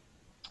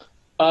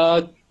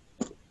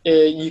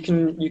 You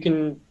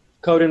can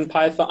code in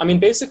Python. I mean,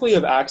 basically you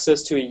have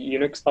access to a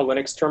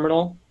Linux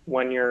terminal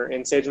when you're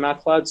in Sage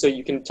Math Cloud, so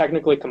you can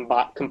technically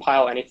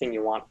compile anything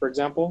you want, for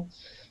example.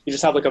 You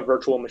just have like a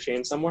virtual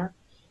machine somewhere.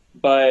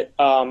 But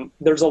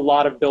there's a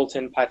lot of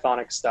built-in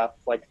Pythonic stuff.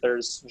 Like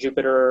there's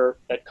Jupyter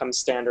that comes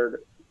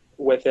standard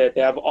with it.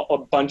 They have a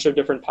bunch of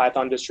different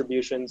Python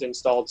distributions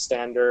installed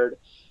standard.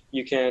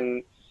 You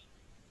can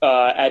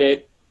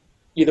edit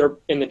either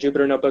in the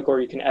Jupyter notebook,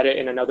 or you can edit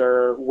in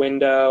another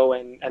window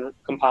and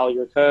compile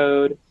your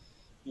code.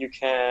 You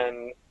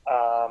can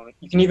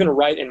even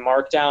write in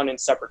Markdown in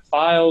separate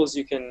files.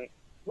 You can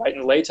write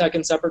in LaTeX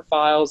in separate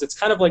files. It's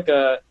kind of like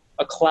a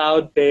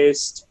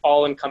cloud-based,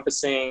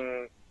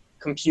 all-encompassing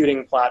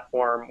computing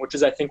platform, which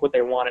is, I think, what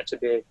they want it to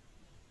be.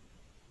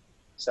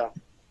 So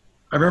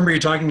I remember you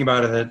talking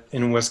about it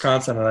in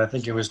Wisconsin, and I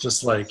think it was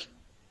just like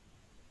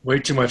way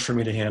too much for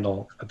me to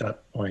handle at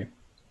that point.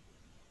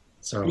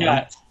 So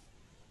yeah,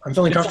 I'm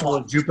feeling comfortable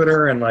with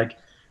Jupyter, and like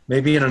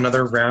maybe in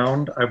another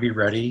round I'd be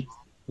ready,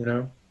 you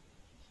know?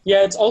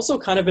 Yeah, it's also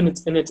kind of in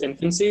its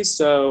infancy,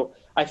 so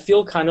I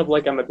feel kind of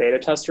like I'm a beta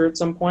tester at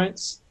some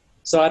points.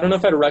 So I don't know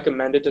if I'd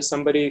recommend it to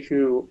somebody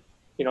who,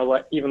 you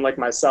know, even like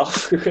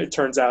myself, who it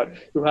turns out,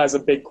 who has a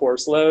big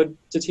course load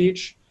to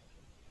teach.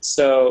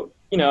 So,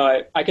 you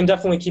know, I can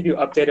definitely keep you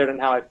updated on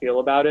how I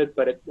feel about it,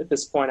 but at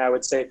this point I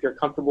would say if you're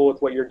comfortable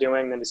with what you're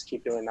doing, then just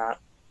keep doing that.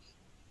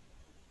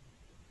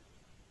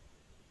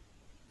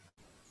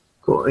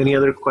 Cool. Any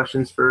other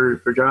questions for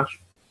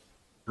Josh?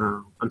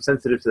 I'm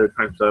sensitive to the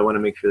time, so I want to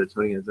make sure that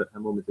Tony has a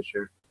moment to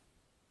share.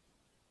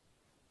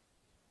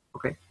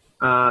 Okay.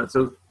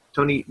 So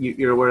Tony,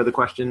 you're aware of the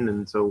question,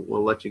 and so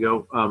we'll let you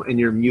go. And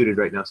you're muted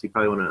right now, so you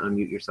probably want to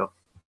unmute yourself.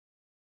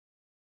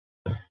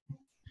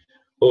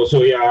 Oh,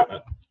 so yeah,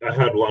 I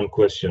had one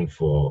question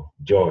for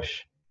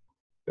Josh.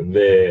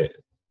 The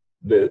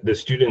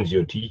students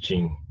you're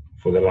teaching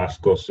for the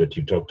last course that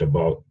you talked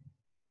about,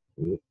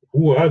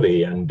 who are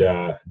they, and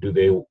do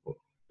they?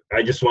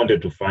 I just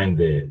wanted to find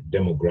the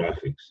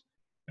demographics.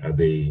 Are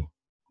they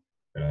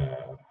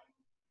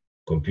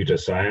computer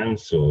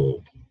science,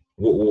 or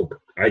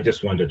I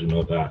just wanted to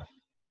know that.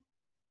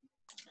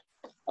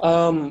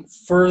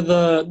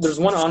 There's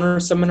one honor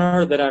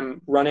seminar that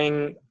I'm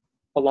running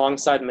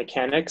alongside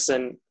mechanics,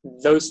 and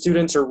those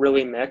students are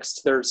really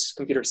mixed. There's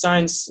computer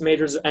science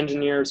majors,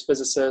 engineers,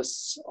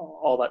 physicists,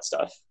 all that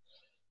stuff.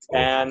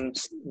 And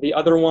the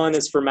other one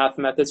is for math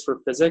methods for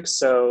physics,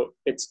 so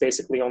it's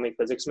basically only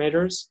physics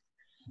majors.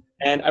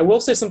 And I will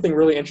say something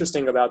really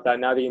interesting about that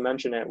now that you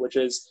mention it, which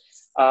is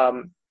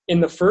in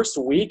the first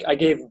week, I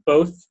gave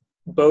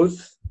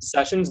both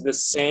sessions the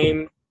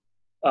same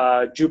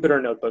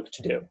Jupyter notebook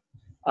to do.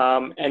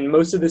 And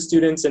most of the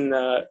students in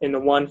the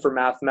one for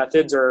math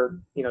methods are,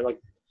 you know, like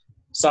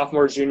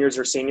sophomores, juniors,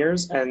 or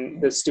seniors,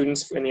 and the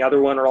students in the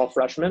other one are all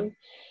freshmen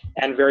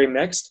and very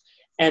mixed.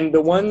 And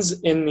the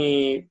ones in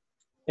the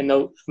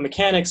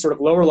mechanics sort of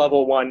lower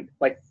level one,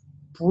 like,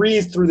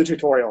 breezed through the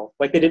tutorial.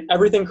 Like, they did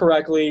everything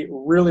correctly,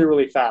 really,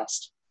 really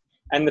fast.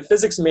 And the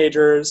physics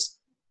majors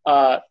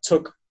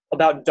took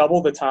about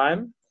double the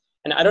time.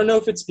 And I don't know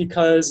if it's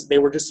because they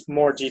were just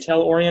more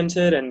detail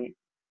oriented and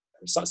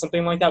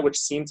something like that, which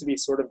seemed to be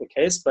sort of the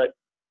case, but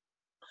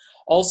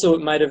also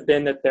it might have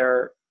been that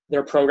their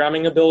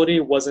programming ability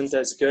wasn't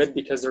as good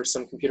because there's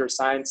some computer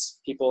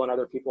science people and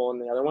other people in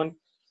the other one.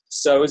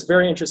 So it was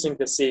very interesting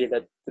to see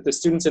that the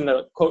students in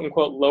the quote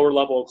unquote lower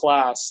level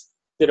class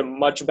did a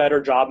much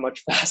better job,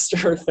 much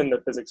faster than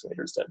the physics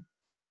majors did.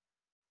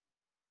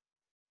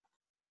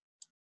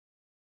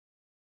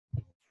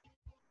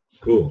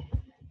 Cool.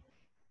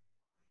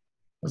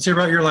 Let's hear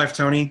about your life,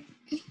 Tony.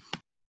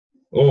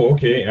 Oh,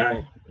 okay.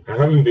 I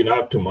haven't been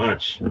up to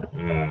much.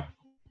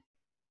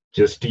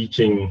 Just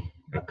teaching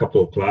a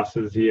couple of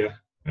classes here.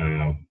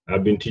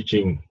 I've been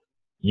teaching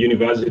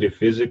university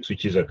physics,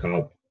 which is a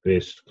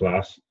calc-based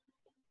class,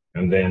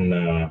 and then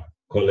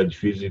college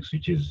physics,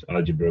 which is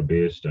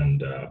algebra-based,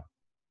 and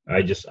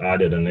I just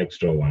added an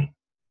extra one,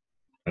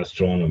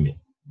 astronomy.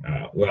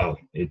 Well,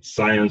 it's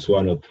science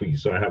 103,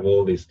 so I have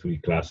all these 3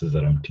 classes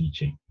that I'm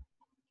teaching.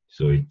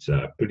 So it's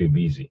pretty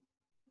busy.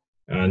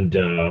 And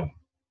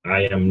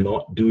I am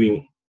not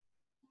doing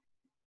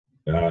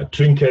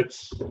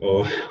trinkets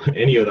or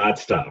any of that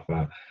stuff.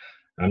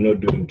 I'm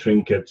not doing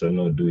trinkets. I'm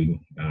not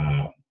doing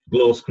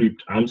GlowScript.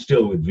 I'm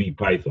still with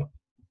VPython.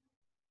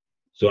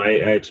 So I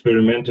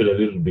experimented a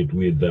little bit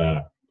with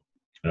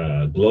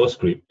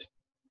GlowScript,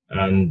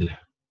 and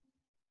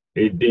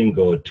it didn't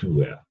go too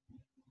well.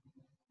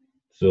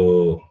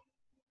 So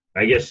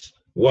I guess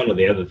one of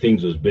the other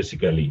things was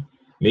basically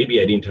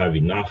maybe I didn't have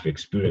enough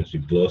experience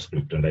with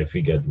GlowScript, and I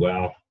figured,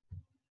 well,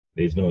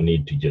 there's no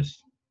need to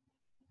just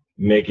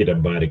make it a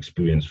bad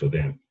experience for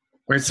them.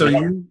 Wait, so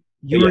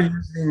you were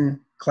using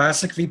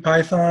classic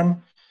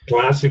VPython?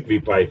 Classic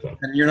VPython.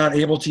 And you're not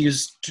able to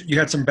use, you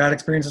had some bad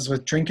experiences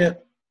with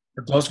Trinket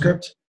or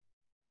GlowScript?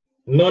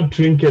 Not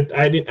Trinket.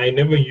 I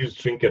never used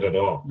Trinket at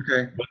all.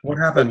 Okay. But, what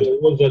happened? There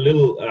was a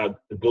little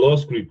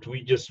GlowScript.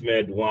 We just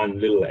made one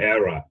little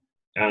error,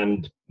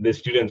 and the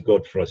students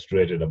got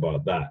frustrated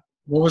about that.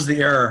 What was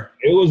the error?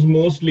 It was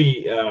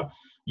mostly,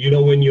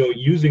 when you're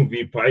using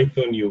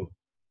VPython,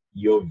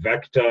 your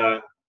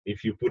vector,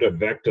 if you put a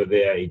vector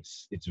there,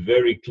 it's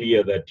very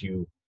clear that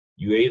you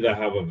either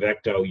have a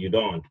vector or you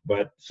don't.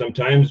 But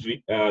sometimes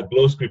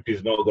GlowScript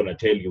is not going to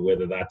tell you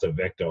whether that's a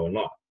vector or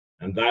not,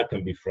 and that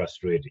can be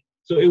frustrating.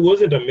 So it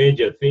wasn't a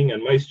major thing,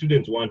 and my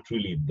students weren't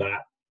really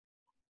that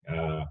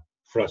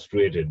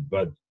frustrated,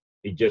 but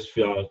it just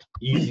felt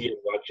easier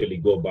to actually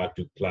go back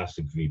to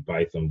classic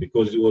VPython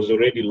because it was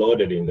already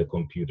loaded in the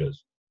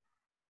computers.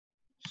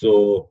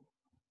 So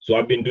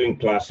I've been doing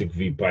classic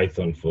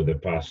VPython for the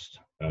past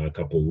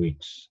couple of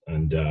weeks,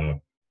 and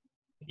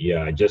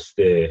just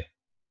the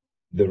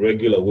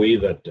regular way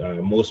that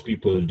most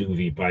people do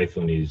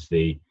VPython is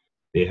they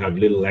have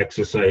little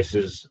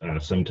exercises.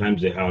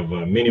 Sometimes they have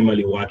a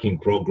minimally working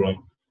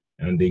program,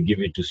 and they give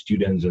it to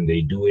students and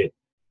they do it.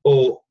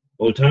 Or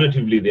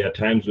alternatively, there are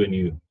times when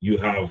you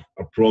have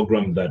a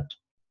program that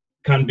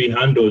can be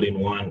handled in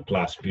one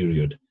class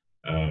period,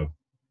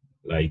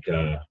 like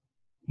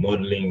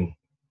modeling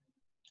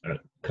a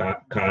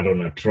car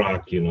on a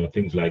truck,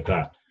 things like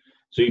that.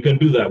 So you can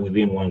do that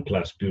within one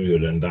class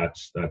period, and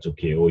that's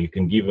okay. Or you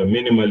can give a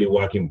minimally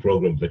working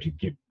program that you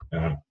keep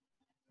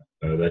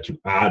that you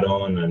add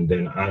on and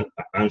then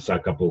answer a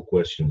couple of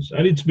questions.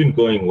 And it's been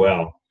going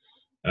well.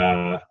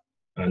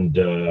 And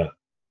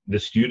the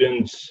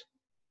students,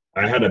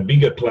 I had a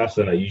bigger class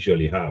than I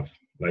usually have,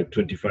 like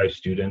 25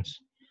 students.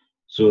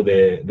 So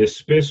the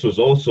space was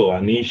also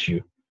an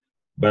issue,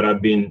 but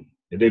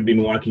they've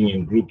been working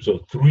in groups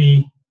of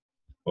 3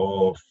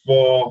 or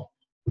 4,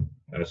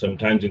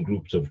 sometimes in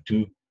groups of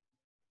 2.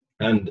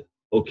 And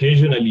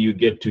occasionally you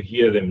get to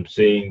hear them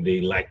saying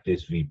they like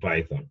this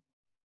VPython.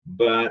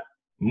 But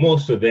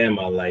most of them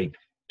are like,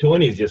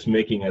 Tony's just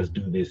making us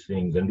do these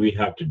things and we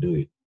have to do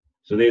it.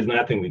 So there's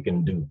nothing we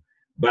can do.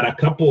 But a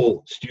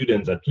couple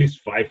students, at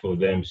least 5 of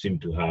them, seem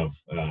to have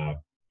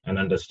an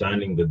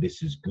understanding that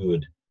this is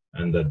good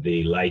and that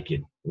they like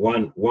it.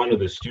 One of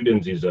the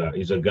students is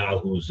a girl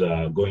who's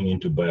going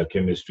into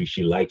biochemistry.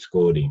 She likes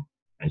coding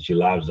and she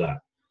loves that.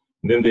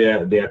 And then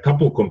there are a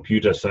couple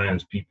computer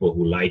science people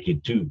who like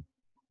it too.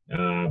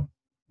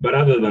 But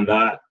other than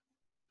that,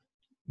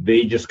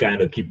 they just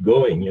kind of keep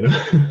going,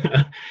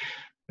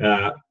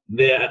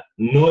 They're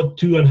not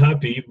too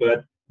unhappy,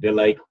 but they're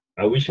like,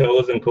 I wish I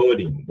wasn't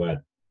coding,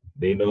 but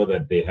they know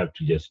that they have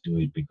to just do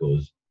it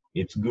because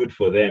it's good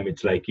for them.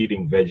 It's like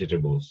eating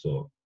vegetables.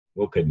 So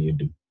what can you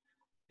do?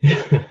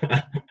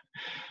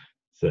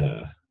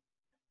 So,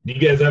 do you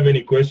guys have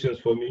any questions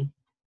for me?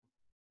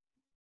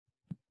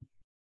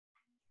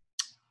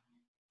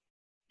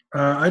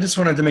 I just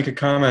wanted to make a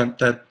comment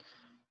that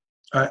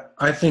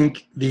I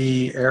think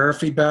the error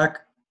feedback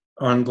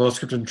on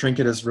GlowScript and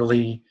Trinket is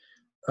really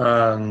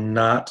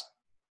not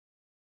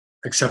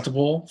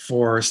acceptable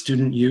for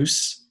student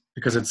use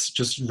because it's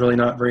just really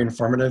not very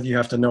informative. You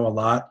have to know a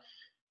lot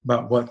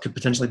about what could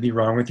potentially be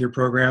wrong with your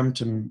program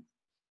to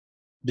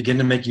begin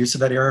to make use of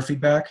that error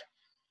feedback.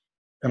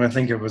 And I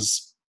think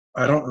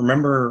I don't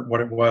remember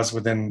what it was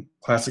within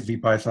classic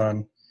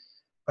VPython.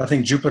 I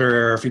think Jupyter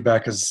error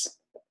feedback is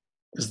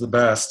the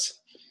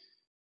best.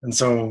 And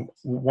so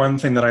one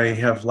thing that I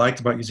have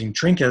liked about using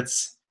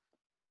trinkets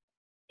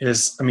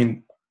is,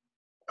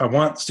 I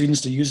want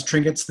students to use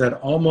trinkets that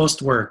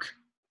almost work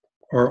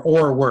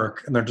or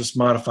work, and they're just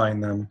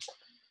modifying them,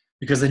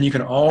 because then you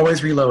can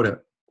always reload it,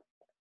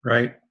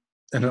 right?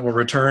 And it will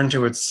return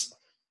to its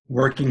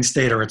working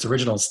state or its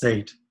original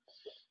state,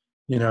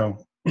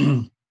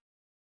 But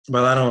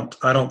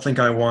I don't think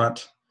I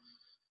want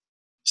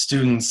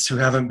students who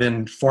haven't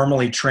been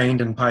formally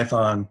trained in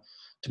Python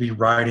to be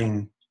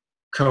writing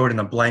code in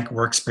a blank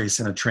workspace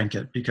in a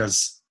trinket,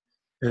 because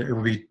it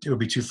would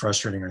be too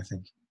frustrating, I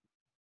think.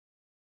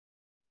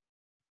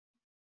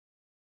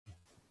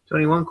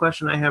 Tony, one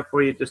question I have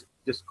for you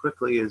just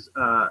quickly is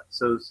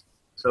so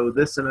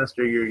this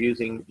semester you're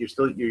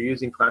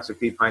using classic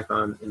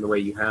VPython in the way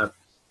you have.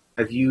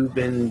 Have you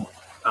been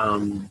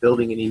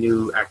building any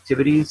new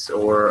activities,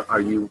 or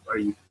are you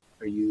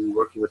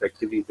working with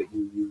activities that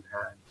you've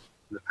had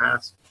in the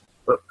past?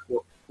 What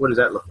does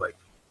that look like?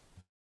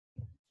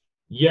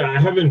 Yeah, I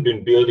haven't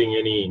been building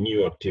any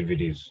new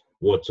activities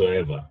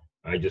whatsoever.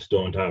 I just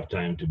don't have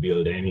time to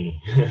build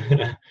any.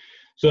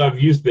 So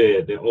I've used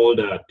the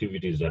older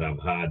activities that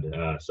I've had.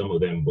 Some of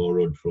them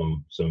borrowed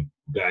from some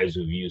guys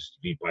who've used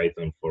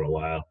VPython for a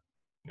while,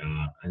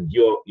 and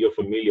you're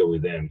familiar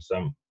with them.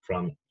 Some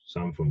from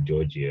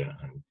Georgia,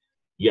 and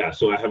yeah.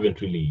 So I haven't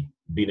really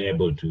been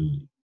able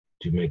to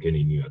make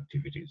any new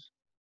activities.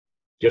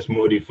 just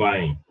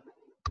modifying.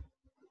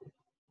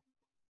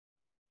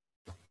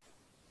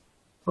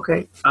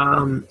 Okay.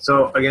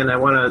 So again, I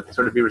want to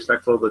sort of be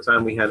respectful of the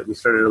time we had. We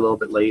started a little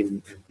bit late,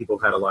 and people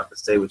had a lot to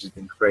say, which has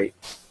been great.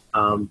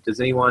 Does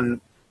anyone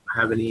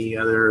have any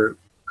other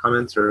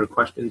comments or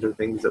questions or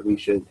things that we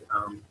should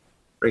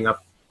bring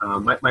up?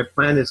 My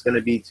plan is going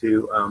to be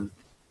to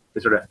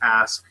sort of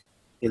ask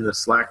in the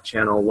Slack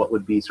channel what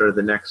would be sort of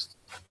the next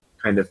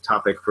kind of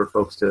topic for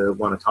folks to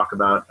want to talk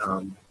about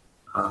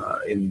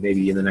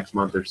maybe in the next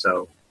month or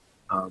so.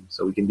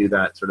 So we can do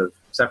that sort of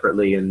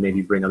separately and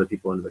maybe bring other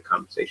people into the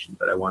conversation.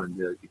 But I wanted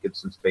to give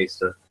some space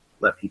to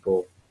let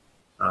people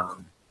talk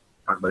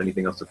about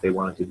anything else that they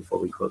wanted to before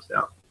we closed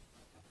out.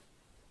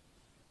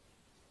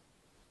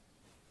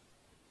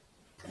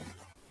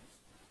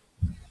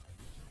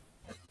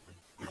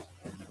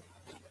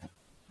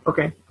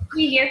 Okay. Did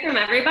we hear from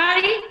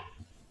everybody?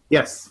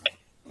 Yes.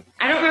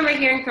 I don't remember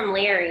hearing from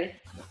Larry.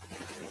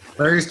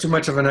 Larry's too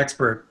much of an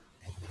expert.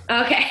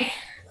 Okay.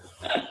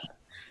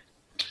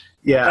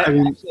 Yeah, I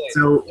mean,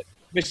 so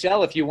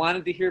Michelle, if you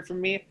wanted to hear from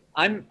me,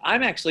 I'm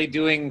actually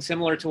doing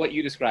similar to what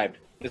you described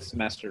this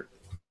semester.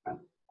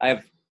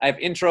 I have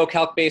intro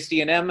calc-based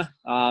E&M,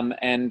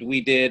 and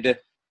we did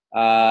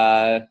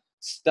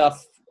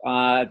stuff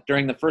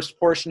during the first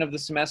portion of the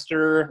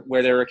semester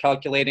where they were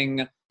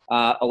calculating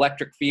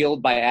electric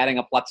field by adding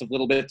up lots of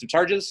little bits of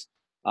charges,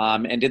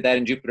 and did that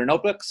in Jupyter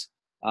Notebooks.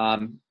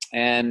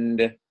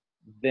 And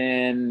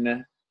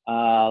then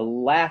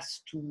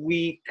last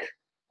week,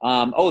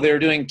 they were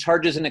doing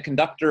charges in a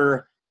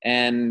conductor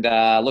and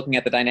looking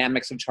at the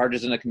dynamics of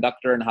charges in a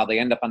conductor and how they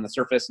end up on the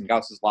surface and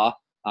Gauss's law,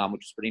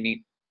 which is pretty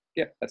neat.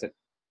 Yeah, that's it.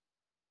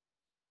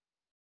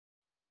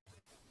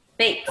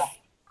 Thanks.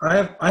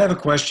 I have a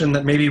question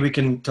that maybe we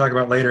can talk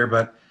about later,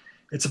 but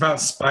it's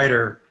about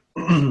Spider.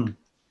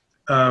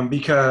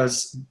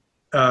 Because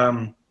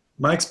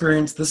my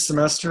experience this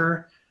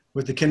semester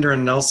with the Kinder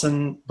and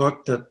Nelson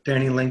book that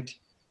Danny linked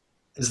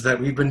is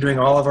that we've been doing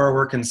all of our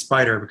work in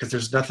Spider because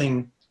there's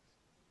nothing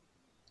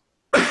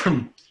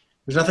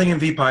there's nothing in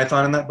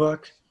VPython in that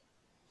book,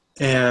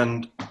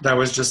 and that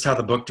was just how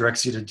the book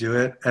directs you to do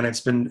it, and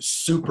it's been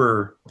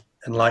super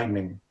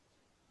enlightening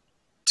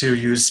to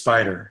use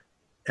Spider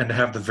and to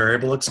have the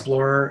variable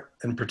explorer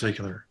in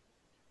particular,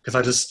 because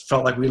I just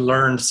felt like we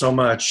learned so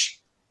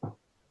much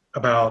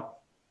about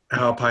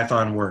how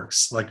Python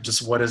works, like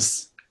just what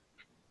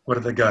are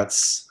the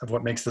guts of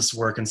what makes this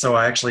work. And so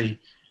I actually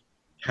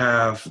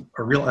have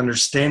a real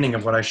understanding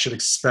of what I should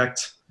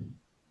expect.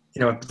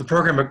 You know, the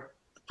program,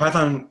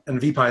 Python and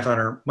VPython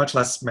are much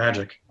less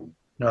magic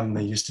now than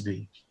they used to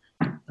be.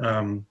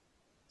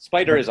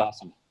 Spider is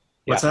awesome.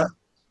 What's that?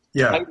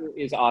 Yeah. Spider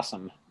is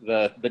awesome.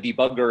 The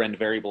debugger and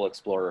variable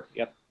explorer.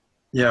 Yep.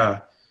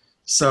 Yeah.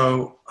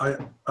 So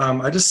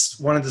I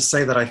just wanted to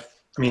say that I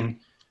mean,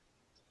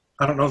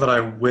 I don't know that I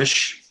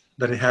wish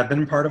that it had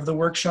been part of the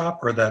workshop,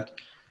 or that,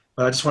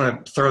 but I just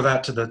want to throw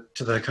that to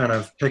the kind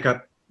of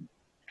PICUP,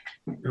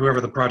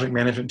 whoever the project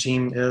management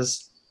team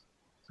is,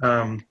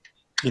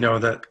 you know,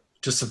 that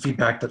just some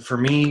feedback that for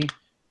me,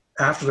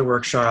 after the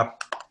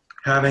workshop,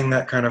 having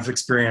that kind of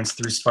experience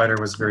through Spider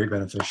was very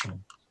beneficial.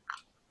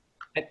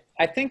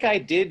 I think I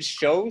did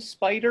show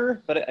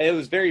Spider, but it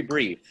was very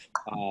brief.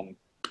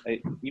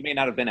 You may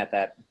not have been at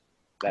that.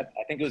 I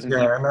think it was in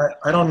Yeah, and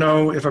I don't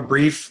know if a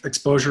brief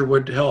exposure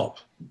would help.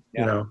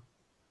 Yeah. You know.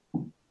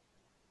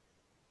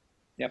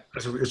 Yep.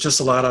 It's just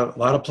a lot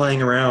of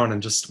playing around,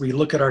 and just we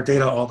look at our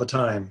data all the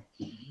time.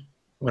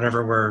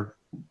 Whenever we're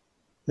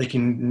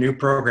making new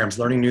programs,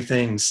 learning new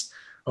things.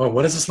 Oh,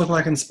 what does this look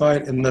like in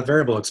the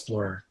variable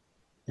explorer?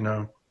 You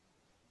know.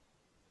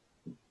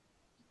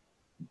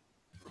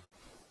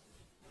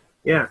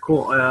 yeah,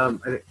 cool. I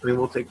mean,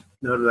 we'll take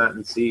note of that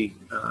and see.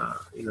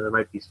 You know, there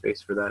might be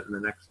space for that in the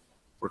next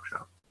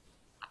workshop.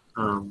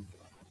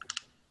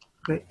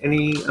 Okay.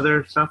 Any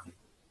other stuff?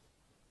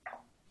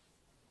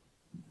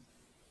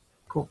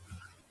 Cool.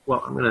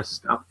 Well, I'm going to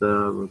stop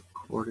the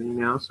recording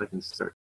now so I can start